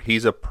up-and-comer.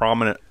 He's a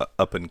prominent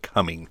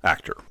up-and-coming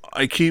actor.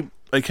 I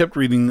kept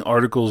reading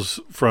articles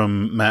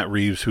from Matt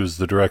Reeves, who's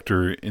the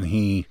director,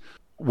 and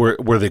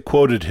where they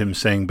quoted him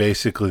saying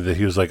basically that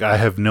he was like, I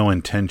have no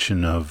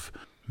intention of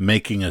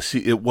making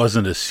it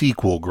wasn't a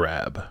sequel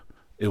grab.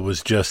 It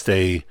was just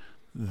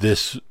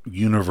this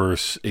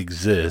universe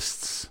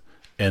exists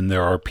and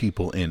there are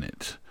people in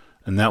it.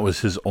 And that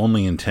was his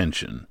only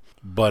intention.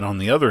 But on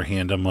the other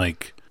hand, I'm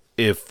like,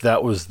 if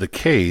that was the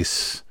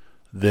case,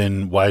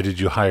 then why did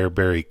you hire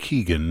Barry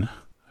Keoghan,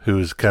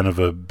 who's kind of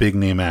a big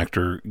name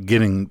actor,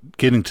 getting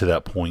to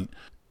that point?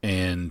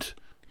 And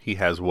he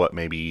has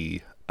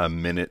maybe a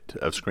minute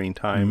of screen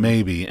time?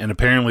 Maybe. And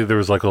apparently there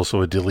was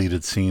also a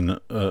deleted scene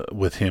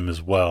with him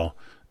as well.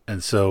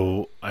 And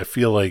so I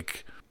feel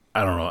like,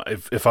 I don't know,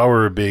 if I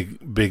were a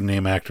big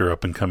name actor,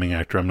 up and coming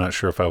actor, I'm not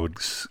sure if I would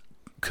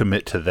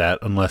commit to that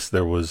unless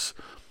there was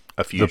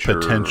the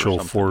potential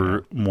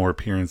for more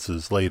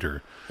appearances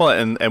later. Well,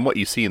 and what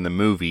you see in the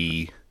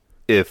movie,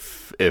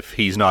 if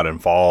he's not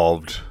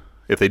involved,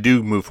 if they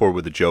do move forward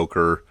with the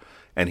Joker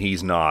and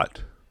he's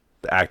not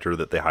the actor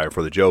that they hire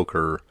for the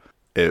Joker,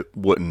 it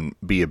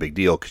wouldn't be a big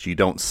deal,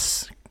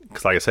 because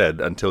because like I said,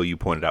 until you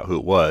pointed out who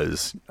it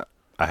was,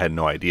 I had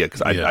no idea,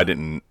 because I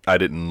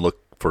didn't look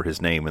for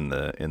his name in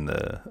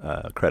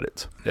the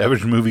credits. The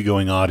average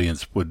movie-going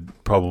audience would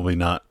probably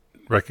not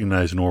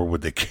recognize, nor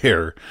would they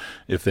care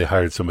if they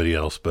hired somebody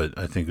else. But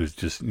I think it was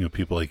just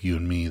people like you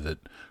and me that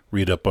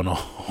read up on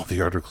all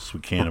the articles we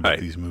can about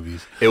these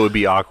movies. It would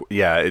be awkward.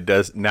 Yeah, it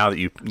does. Now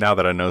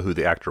that I know who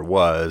the actor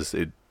was,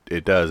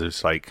 it does.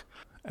 It's like,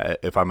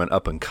 if I'm an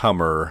up and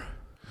comer,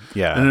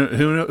 yeah. And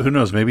who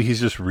knows? Maybe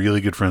he's just really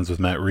good friends with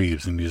Matt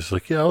Reeves, and he's just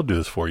like, yeah, I'll do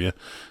this for you.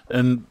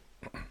 And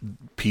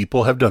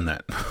people have done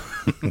that.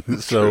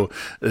 So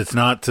it's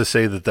not to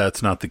say that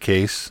that's not the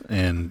case.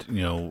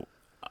 And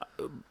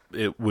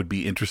it would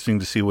be interesting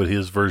to see what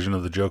his version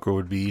of the Joker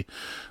would be.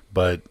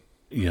 But,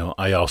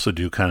 I also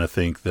do kind of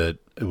think that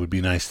it would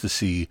be nice to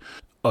see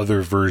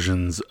other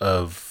versions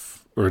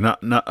of, or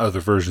not other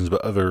versions, but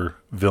other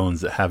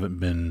villains that haven't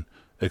been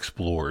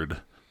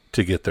explored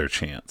to get their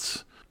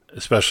chance.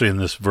 Especially in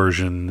this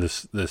version,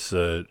 this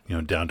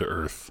down to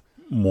earth,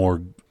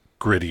 more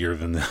grittier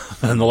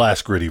than the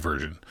last gritty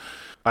version.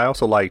 I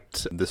also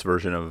liked this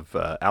version of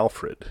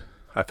Alfred.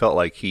 I felt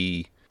like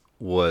he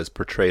was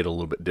portrayed a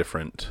little bit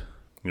different.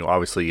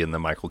 Obviously in the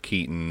Michael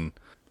Keaton,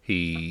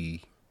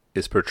 he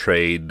is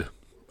portrayed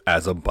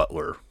as a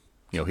butler.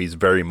 He's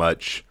very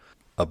much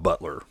a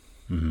butler.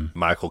 Mm-hmm.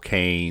 Michael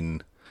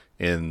Caine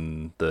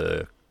in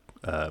the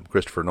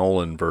Christopher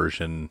Nolan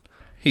version,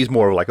 he's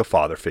more like a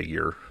father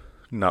figure,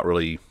 not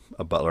really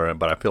a butler.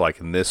 But I feel like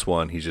in this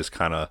one, he's just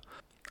kind of,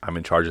 I'm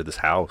in charge of this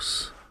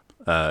house.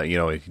 But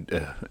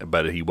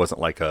he wasn't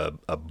like a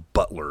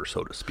butler,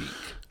 so to speak.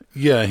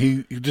 Yeah,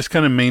 he just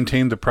kind of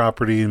maintained the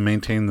property and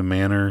maintained the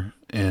manor,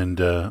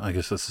 and I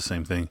guess that's the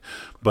same thing.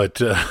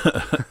 But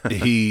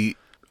he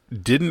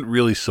didn't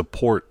really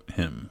support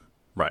him.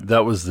 Right.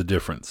 That was the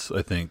difference,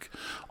 I think.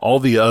 All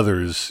the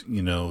others,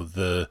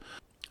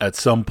 at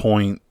some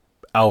point,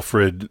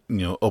 Alfred,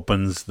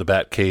 opens the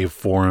Batcave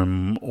for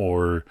him,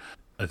 or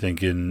I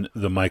think in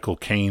the Michael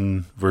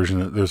Caine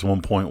version, there's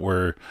one point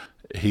where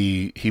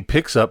he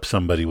picks up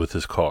somebody with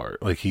his car.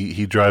 Like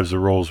he drives a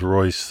Rolls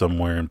Royce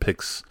somewhere and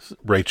picks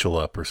Rachel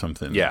up or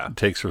something. Yeah.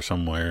 Takes her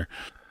somewhere.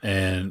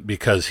 And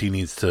because he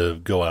needs to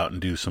go out and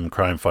do some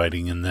crime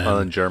fighting, and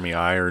then Jeremy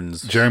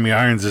Irons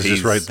is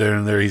just right there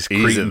and there. He's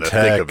Cretan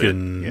Tech,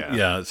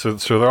 and so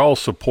they're all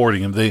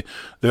supporting him.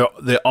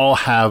 They all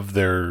have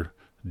their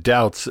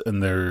doubts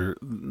and their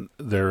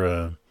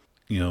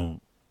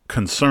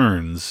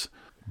concerns,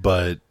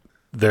 but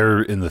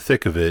they're in the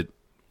thick of it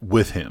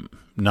with him,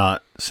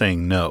 not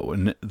saying no,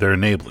 and they're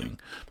enabling.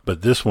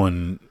 But this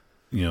one,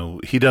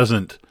 he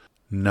doesn't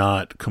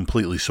not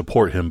completely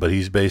support him, but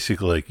he's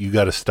basically like, you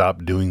got to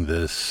stop doing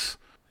this,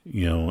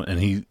 and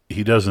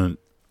he doesn't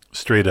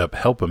straight up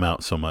help him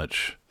out so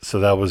much. So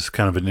that was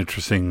kind of an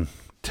interesting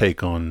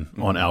take on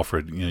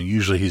Alfred.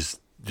 Usually he's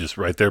just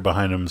right there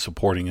behind him,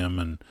 supporting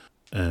him,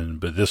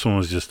 but this one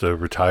was just a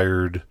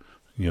retired,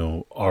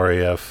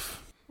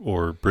 RAF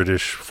or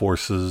British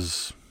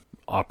Forces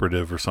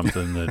operative or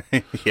something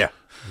that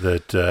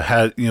that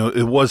had,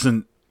 it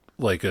wasn't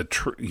like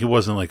he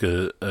wasn't like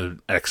a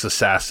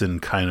ex-assassin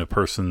kind of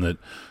person that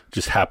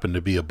just happened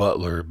to be a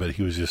butler, but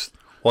he was just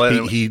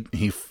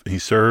he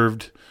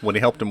served. When he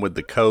helped him with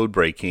the code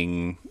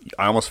breaking,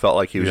 I almost felt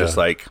like he was just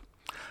like,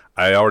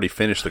 I already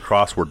finished the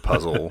crossword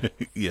puzzle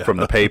from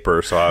the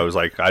paper, so I was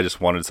like, I just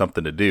wanted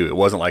something to do. It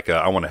wasn't like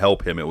I want to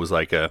help him. It was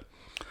like I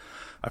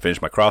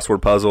finished my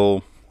crossword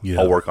puzzle.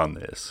 I'll work on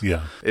this.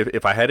 Yeah.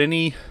 If I had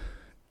any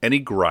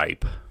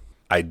gripe,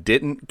 I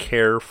didn't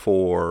care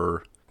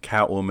for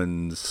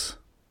Catwoman's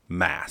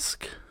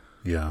mask.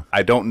 Yeah.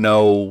 I don't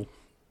know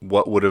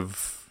what would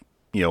have,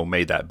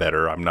 made that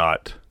better. I'm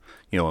not,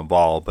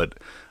 involved, but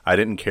I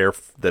didn't care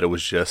that it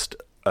was just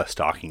a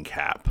stocking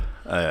cap.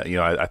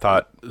 I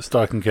thought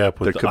stocking cap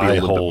with the eye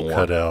hole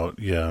cut out.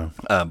 Yeah.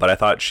 But I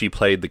thought she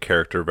played the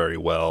character very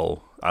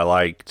well. I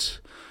liked,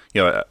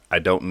 I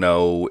don't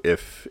know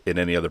if in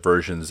any other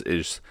versions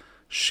is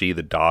she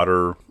the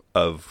daughter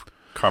of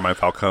Carmine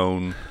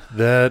Falcone.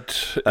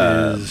 That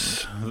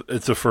is,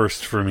 it's a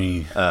first for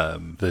me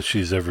that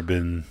she's ever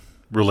been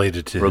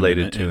related to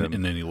him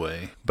in any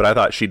way. But I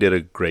thought she did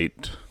a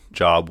great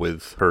job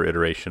with her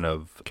iteration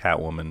of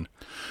Catwoman.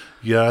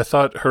 Yeah, I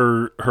thought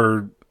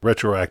her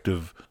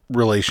retroactive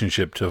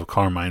relationship to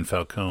Carmine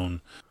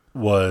Falcone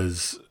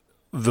was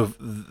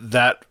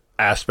that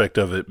aspect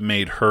of it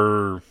made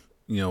her,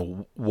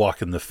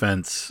 walk in the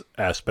fence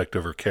aspect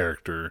of her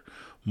character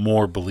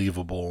more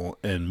believable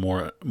and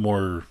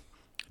more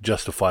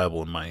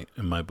justifiable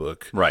in my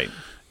book. Right.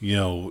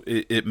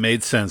 It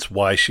made sense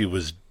why she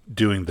was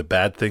doing the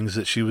bad things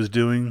that she was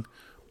doing,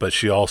 but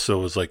she also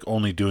was like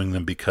only doing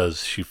them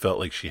because she felt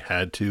like she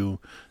had to,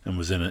 and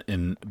was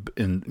in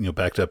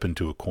backed up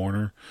into a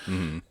corner,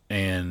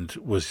 and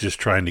was just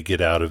trying to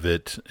get out of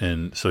it.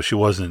 And so she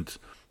wasn't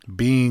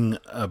being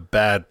a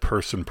bad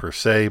person per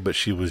se, but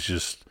she was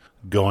just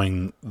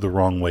going the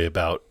wrong way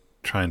about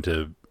trying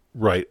to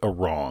right a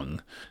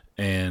wrong.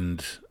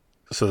 And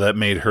so that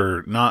made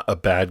her not a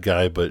bad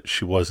guy, but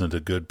she wasn't a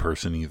good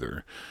person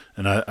either.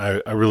 And I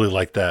really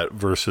like that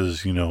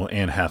versus,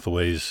 Anne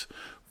Hathaway's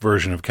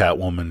version of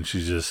Catwoman.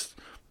 She's just,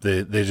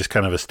 they just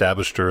kind of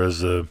established her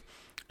as a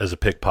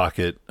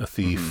pickpocket, a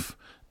thief,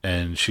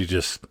 and she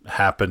just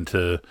happened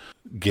to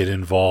get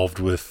involved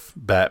with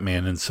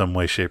Batman in some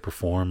way, shape, or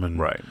form. And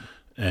right.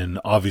 And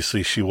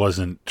obviously she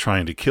wasn't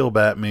trying to kill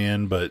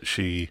Batman, but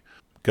she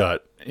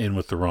got in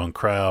with the wrong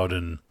crowd.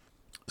 And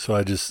so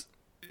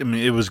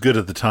it was good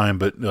at the time,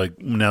 but like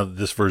now that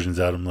this version's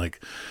out, I'm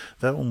like,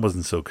 that one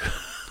wasn't so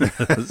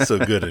good, so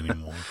good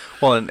anymore.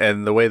 Well,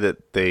 and the way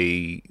that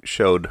they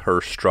showed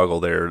her struggle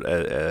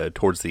there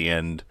towards the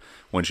end,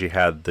 when she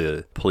had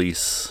the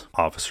police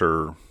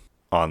officer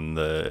on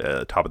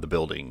the top of the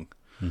building,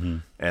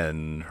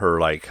 and her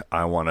like,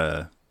 I want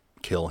to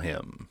kill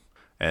him.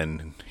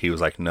 And he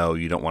was like, no,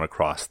 you don't want to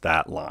cross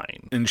that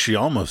line. And she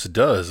almost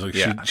does. Like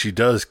she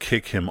does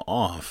kick him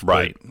off.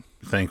 Right.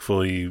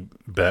 Thankfully,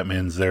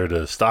 Batman's there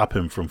to stop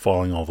him from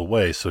falling all the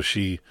way. So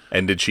she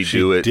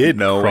do it did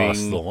knowing cross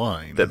the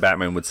line that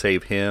Batman would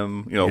save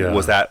him?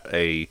 Was that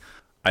I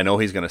know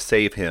he's going to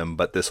save him,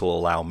 but this will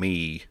allow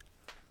me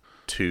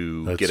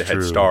to get a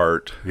head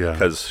start. Yeah.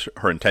 Because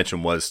her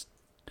intention was,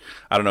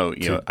 I don't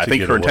know, I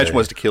think her intention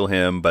was to kill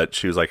him, but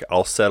she was like,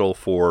 I'll settle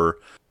for,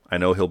 I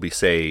know he'll be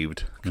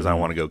saved because I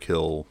want to go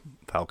kill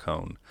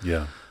Falcone.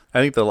 Yeah.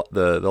 I think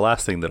the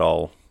last thing that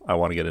I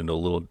want to get into a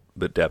little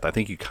bit depth, I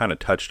think you kind of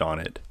touched on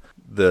it.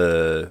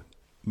 The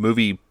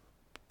movie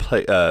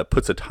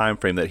puts a time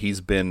frame that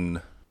he's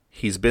been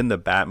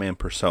the Batman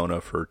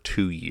persona for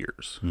 2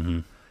 years.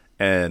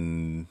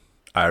 And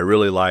I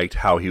really liked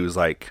how he was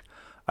like,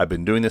 I've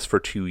been doing this for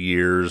 2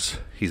 years.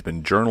 He's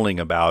been journaling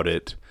about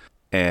it,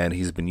 and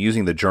he's been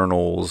using the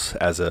journals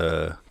as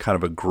a kind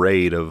of a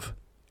grade of,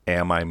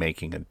 am I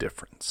making a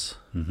difference?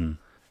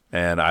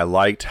 And I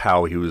liked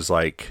how he was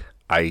like,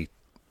 I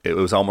it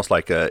was almost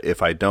like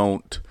if I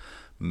don't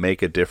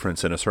make a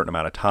difference in a certain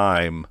amount of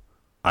time,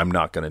 I'm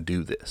not going to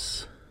do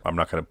this. I'm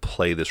not going to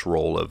play this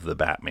role of the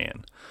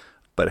Batman.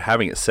 But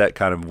having it set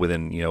kind of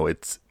within,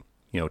 it's,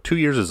 2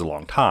 years is a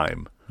long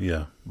time.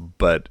 Yeah.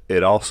 But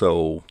it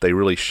also, they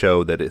really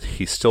show that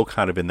he's still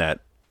kind of in that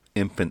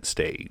infant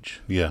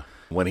stage. Yeah.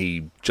 When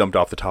he jumped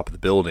off the top of the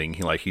building,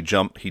 he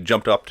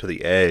jumped up to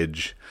the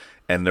edge,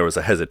 and there was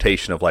a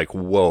hesitation of like,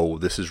 whoa,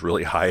 this is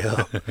really high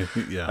up.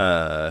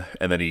 Yeah.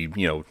 And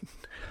then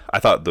I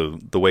thought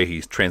the way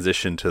he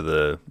transitioned to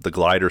the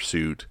glider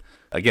suit,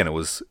 again,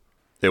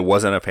 it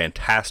wasn't a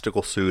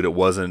fantastical suit. It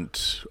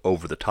wasn't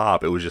over the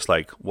top. It was just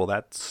like, well,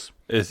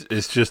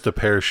 it's just a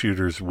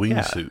parachuter's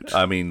wingsuit.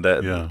 I mean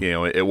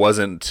it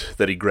wasn't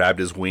that he grabbed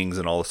his wings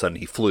and all of a sudden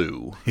he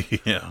flew.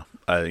 Yeah.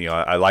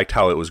 I liked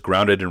how it was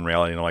grounded in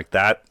reality, and like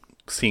that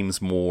seems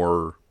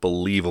more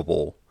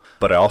believable.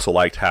 But I also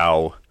liked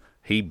how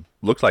he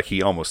looked like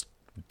he almost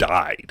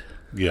died.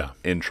 Yeah.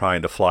 In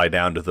trying to fly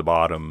down to the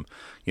bottom,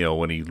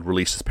 when he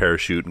released his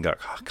parachute and got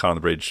caught on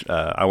the bridge.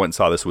 I went and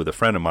saw this with a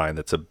friend of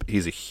mine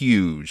he's a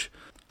huge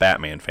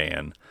Batman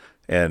fan,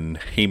 and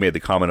he made the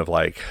comment of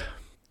like,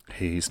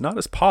 he's not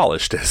as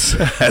polished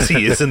as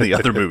he is in the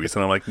other movies.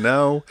 And I'm like,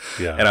 no.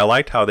 Yeah. And I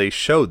liked how they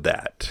showed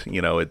that.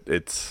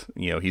 It's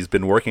he's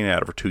been working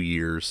at it for 2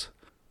 years,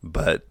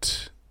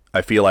 but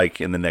I feel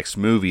like in the next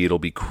movie it'll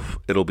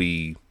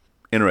be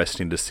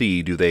interesting to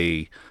see, do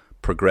they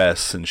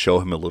progress and show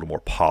him a little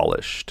more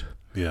polished?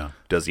 Yeah.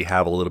 Does he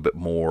have a little bit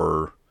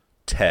more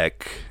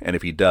tech? And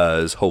if he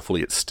does,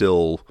 hopefully it's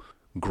still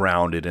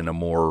grounded in a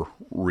more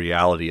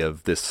reality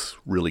of this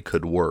really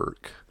could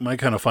work. My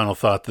kind of final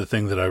thought, the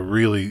thing that I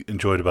really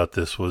enjoyed about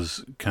this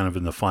was kind of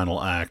in the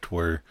final act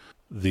where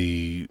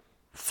the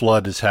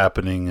flood is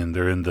happening and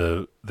they're in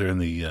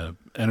the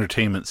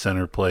entertainment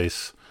center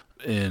place,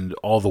 and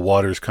all the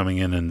water's coming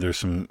in, and there's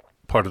some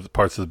parts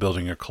of the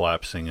building are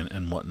collapsing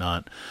and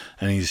whatnot,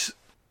 and he's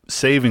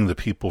saving the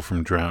people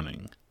from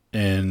drowning.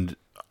 And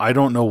I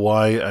don't know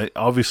why.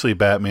 Obviously,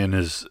 Batman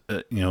is,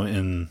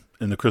 in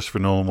the Christopher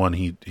Nolan one,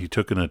 he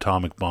took an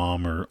atomic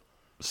bomb or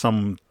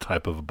some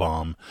type of a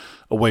bomb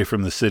away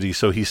from the city,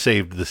 so he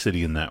saved the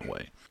city in that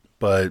way.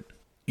 But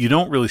you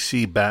don't really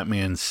see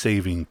Batman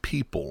saving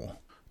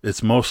people.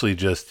 It's mostly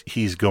just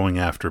he's going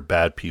after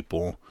bad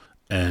people,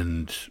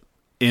 and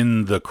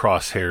in the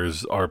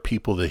crosshairs are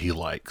people that he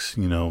likes.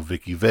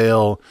 Vicky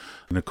Vale,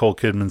 Nicole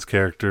Kidman's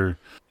character,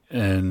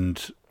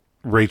 and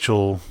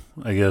Rachel,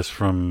 I guess,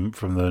 from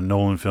the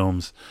Nolan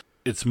films.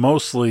 It's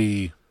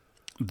mostly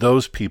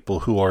those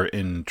people who are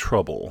in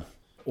trouble,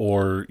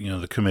 or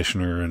the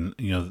commissioner and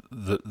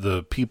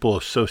the people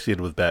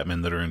associated with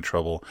Batman that are in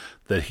trouble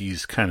that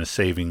he's kind of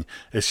saving.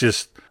 It's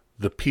just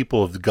the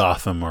people of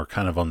Gotham are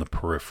kind of on the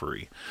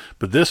periphery.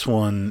 But this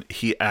one,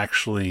 he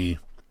actually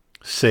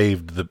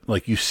saved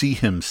you see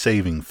him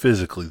saving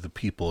physically the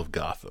people of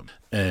Gotham,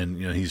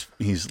 and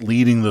he's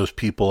leading those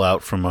people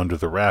out from under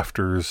the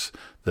rafters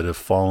that have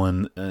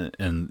fallen,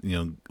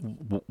 and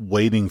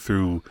wading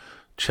through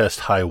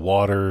chest high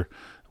water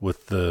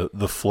with the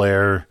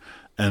flare,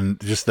 and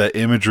just that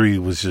imagery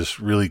was just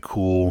really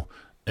cool.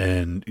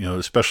 And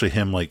especially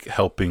him like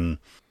helping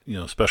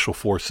special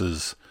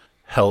forces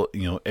help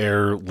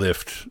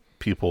airlift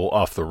people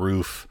off the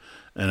roof.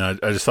 And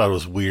I just thought it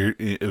was weird.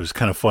 It was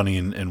kind of funny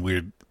and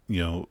weird.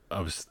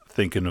 I was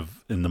thinking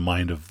of, in the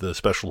mind of the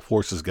special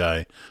forces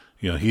guy,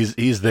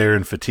 he's there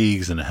in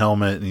fatigues and a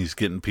helmet, and he's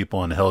getting people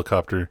on a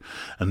helicopter,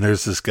 and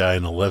there's this guy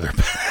in a leather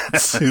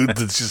suit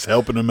that's just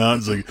helping him out.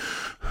 It's like,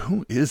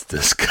 who is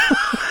this guy?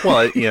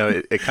 Well,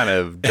 it kind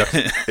of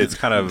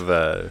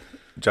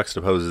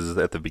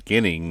juxtaposes at the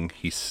beginning.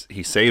 He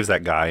saves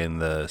that guy in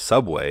the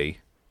subway,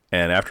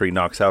 and after he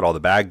knocks out all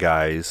the bad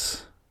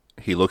guys,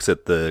 he looks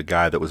at the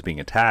guy that was being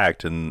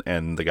attacked,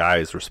 and the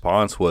guy's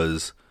response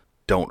was,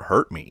 "Don't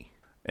hurt me."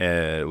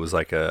 And it was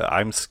like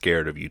I'm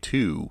scared of you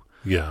too.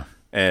 Yeah.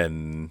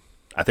 And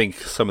I think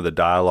some of the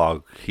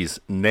dialogue he's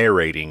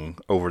narrating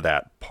over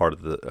that part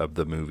of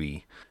the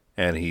movie,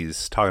 and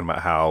he's talking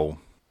about how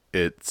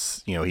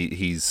it's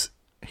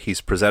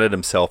he's presented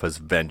himself as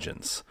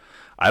vengeance.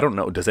 I don't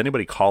know. Does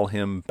anybody call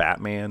him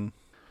Batman?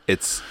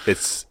 If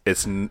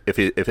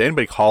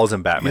anybody calls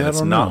him Batman,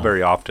 it's not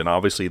very often.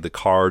 Obviously, the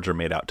cards are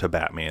made out to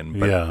Batman,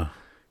 but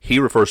he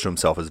refers to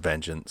himself as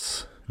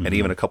vengeance, and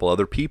even a couple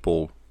other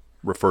people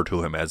refer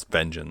to him as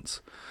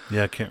vengeance.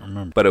 Yeah, I can't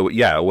remember. But it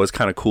was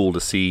kind of cool to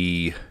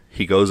see.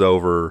 He goes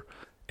over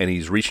and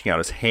he's reaching out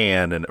his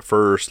hand, and at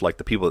first, like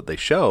the people that they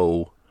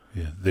show,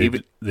 they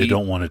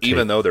don't want to,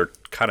 even though they're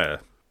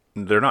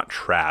not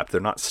trapped, they're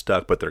not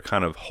stuck, but they're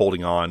kind of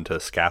holding on to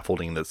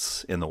scaffolding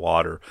that's in the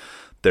water.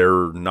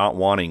 They're not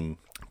wanting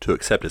to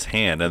accept his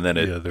hand, and then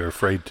they're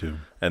afraid to.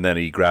 And then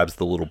he grabs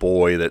the little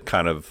boy that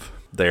kind of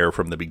there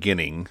from the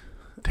beginning,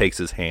 takes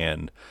his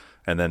hand,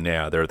 and then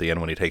there at the end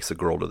when he takes the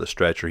girl to the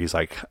stretcher, he's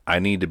like, I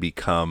need to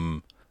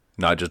become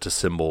not just a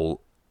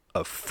symbol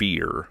of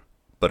fear,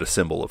 but a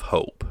symbol of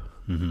hope.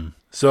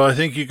 So I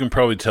think you can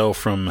probably tell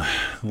from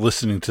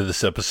listening to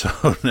this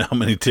episode how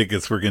many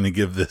tickets we're going to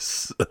give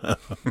this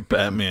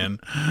Batman.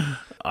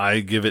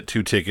 I give it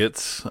 2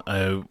 tickets.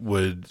 I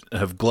would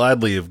have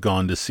gladly have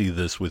gone to see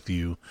this with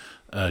you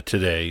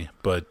today,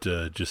 but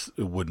just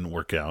it wouldn't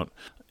work out.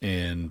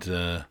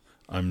 And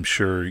I'm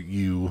sure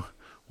you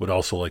would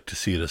also like to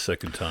see it a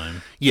second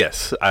time.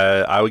 Yes,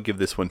 I would give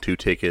this one 2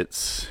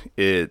 tickets.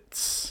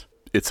 It's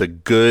a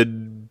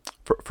good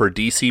for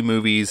DC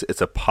movies.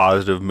 It's a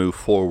positive move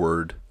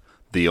forward.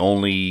 The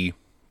only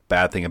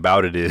bad thing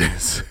about it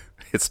is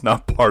it's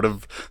not part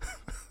of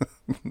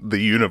the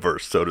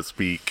universe, so to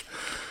speak.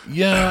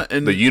 Yeah,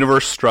 and the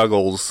universe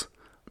struggles,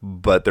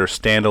 but their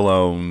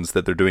standalones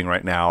that they're doing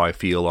right now, I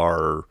feel,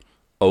 are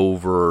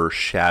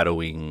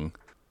overshadowing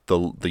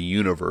the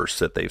universe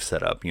that they've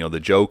set up. You know,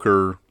 the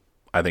Joker,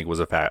 I think was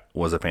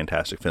a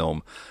fantastic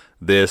film.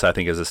 This, I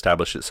think, has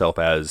established itself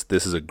as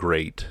this is a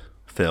great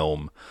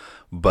film,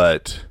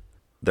 but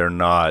they're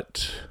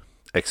not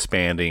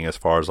expanding as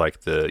far as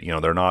like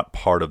they're not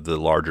part of the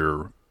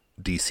larger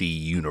DC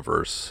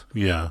universe.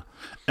 Yeah.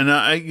 And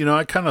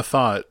I kind of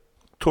thought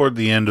toward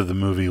the end of the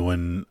movie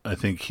when I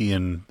think he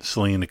and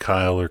Selena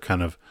Kyle are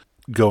kind of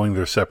going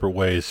their separate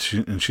ways,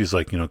 and she's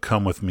like,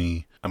 come with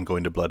me. I'm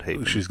going to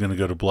Bloodhaven. She's going to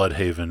go to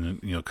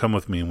Bloodhaven, and, come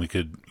with me and we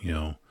could,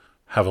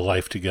 have a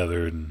life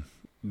together and,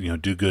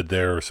 do good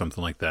there or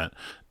something like that.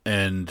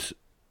 And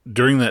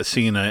during that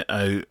scene,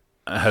 I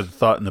had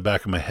thought in the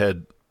back of my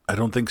head, I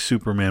don't think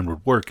Superman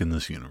would work in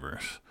this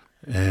universe.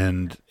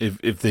 And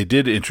if they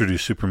did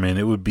introduce Superman,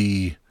 it would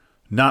be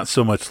not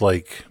so much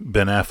like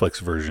Ben Affleck's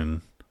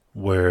version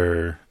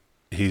where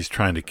he's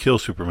trying to kill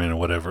Superman or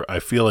whatever. I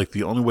feel like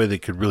the only way they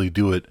could really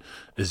do it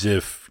is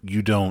if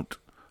you don't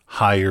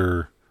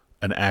hire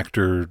an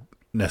actor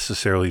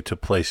necessarily to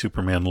play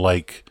Superman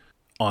like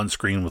on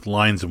screen with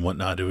lines and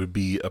whatnot. It would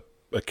be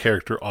a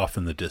character off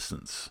in the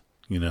distance,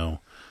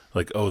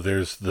 like, oh,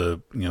 there's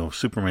the,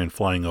 Superman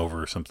flying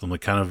over or something,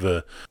 like kind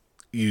of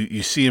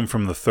you see him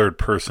from the third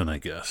person, I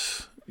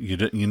guess.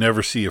 You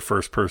never see a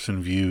first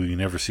person view. You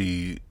never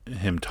see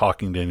him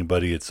talking to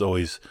anybody. It's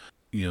always,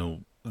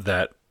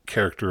 that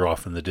character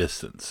off in the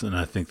distance. And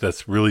I think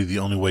that's really the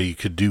only way you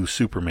could do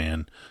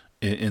Superman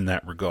in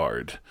that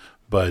regard.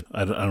 But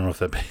I don't know if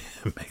that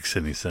makes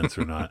any sense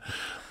or not.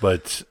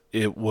 But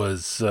it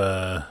was,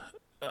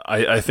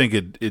 I think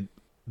it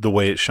the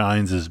way it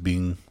shines is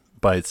being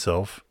by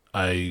itself.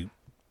 I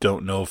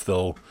don't know if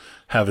they'll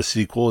have a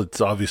sequel. It's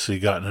obviously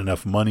gotten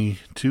enough money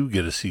to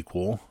get a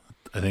sequel.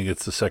 I think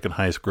it's the second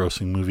highest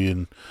grossing movie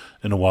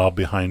in a while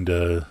behind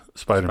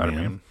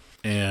Spider-Man.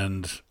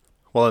 And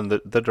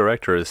the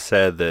director has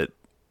said that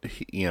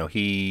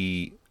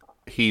he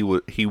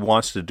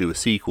wants to do a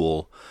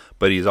sequel,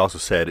 but he's also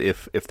said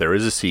if there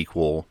is a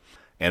sequel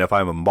and if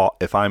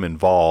I'm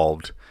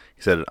involved,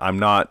 he said I'm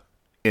not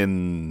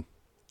in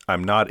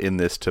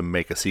this to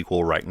make a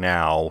sequel right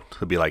now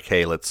to be like,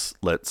 hey, let's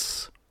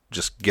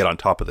just get on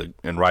top of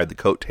and ride the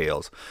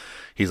coattails.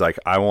 He's like,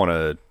 I want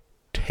to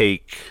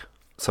take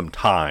some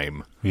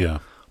time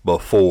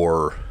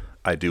before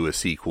I do a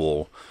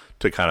sequel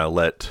to kind of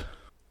let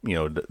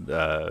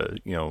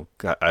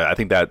I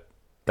think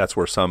that's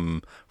where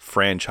some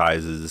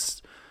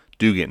franchises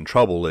do get in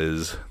trouble.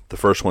 Is the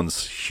first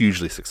one's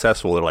hugely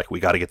successful, they're like, we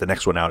got to get the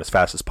next one out as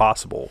fast as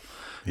possible.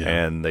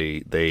 And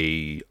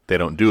they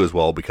don't do as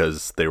well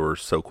because they were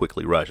so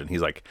quickly rushed. And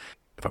he's like,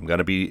 if I'm going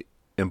to be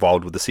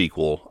involved with the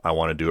sequel, I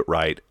want to do it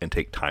right and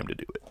take time to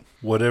do it.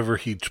 Whatever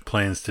he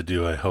plans to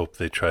do, I hope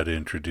they try to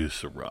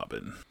introduce a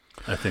Robin.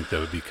 I think that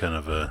would be kind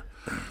of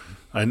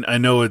I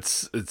know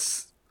it's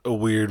a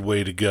weird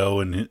way to go,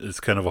 and it's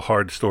kind of a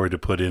hard story to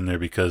put in there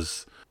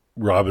because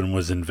Robin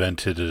was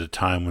invented at a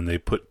time when they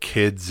put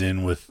kids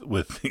in with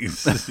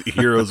these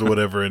heroes or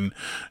whatever, and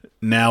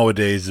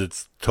nowadays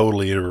it's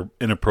totally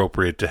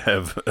inappropriate to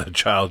have a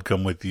child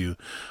come with you.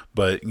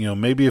 But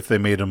maybe if they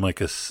made him like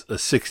a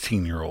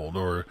 16-year-old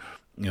or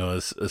a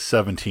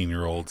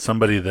 17-year-old,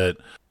 somebody that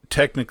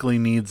technically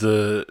needs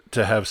to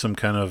have some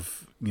kind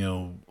of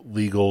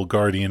legal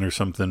guardian or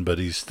something, but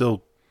he's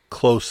still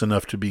close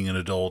enough to being an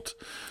adult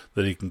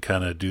that he can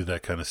kind of do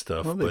that kind of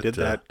stuff. Well, they did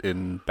that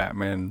in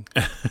Batman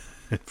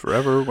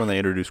Forever when they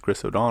introduced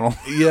Chris O'Donnell.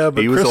 Yeah,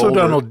 but Chris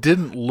O'Donnell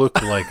didn't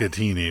look like a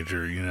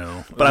teenager,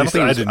 But I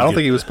don't think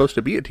he was supposed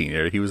to be a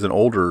teenager. He was an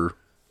older.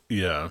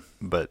 Yeah,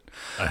 but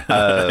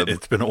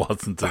it's been a while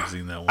since I've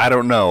seen that one. I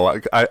don't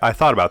know. I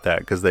thought about that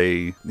because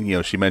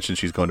she mentioned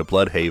she's going to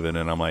Bloodhaven,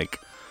 and I'm like,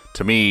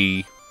 to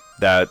me,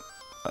 that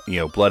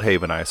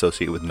Bloodhaven I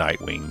associate with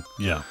Nightwing.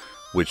 Yeah,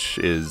 which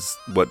is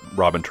what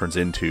Robin turns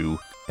into.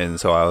 And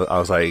so I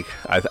was like,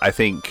 I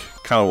think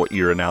kind of what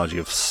your analogy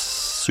of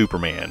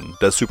Superman,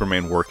 does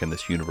Superman work in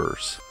this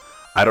universe?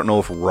 I don't know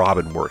if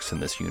Robin works in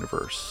this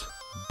universe,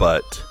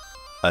 but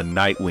a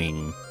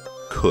Nightwing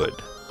could.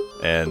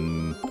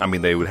 And I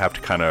mean, they would have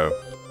to kind of,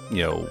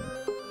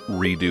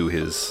 redo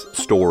his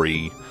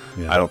story.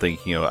 Yeah. I don't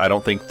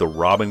think the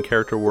Robin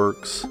character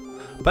works,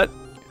 but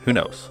who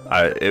knows?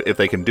 If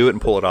they can do it and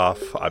pull it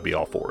off, I'd be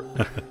all for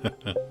it.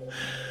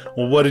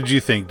 Well, what did you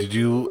think? Did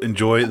you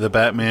enjoy The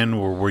Batman,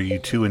 or were you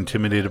too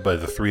intimidated by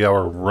the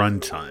 3-hour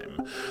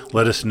runtime?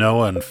 Let us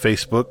know on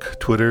Facebook,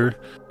 Twitter,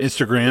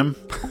 Instagram,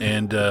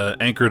 and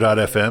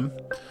Anchor.fm.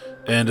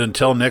 And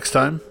until next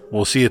time,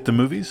 we'll see you at the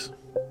movies.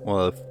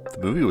 Well, if the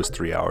movie was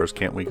 3 hours,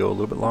 can't we go a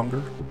little bit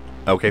longer?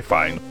 Okay,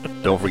 fine.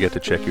 Don't forget to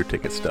check your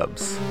ticket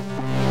stubs.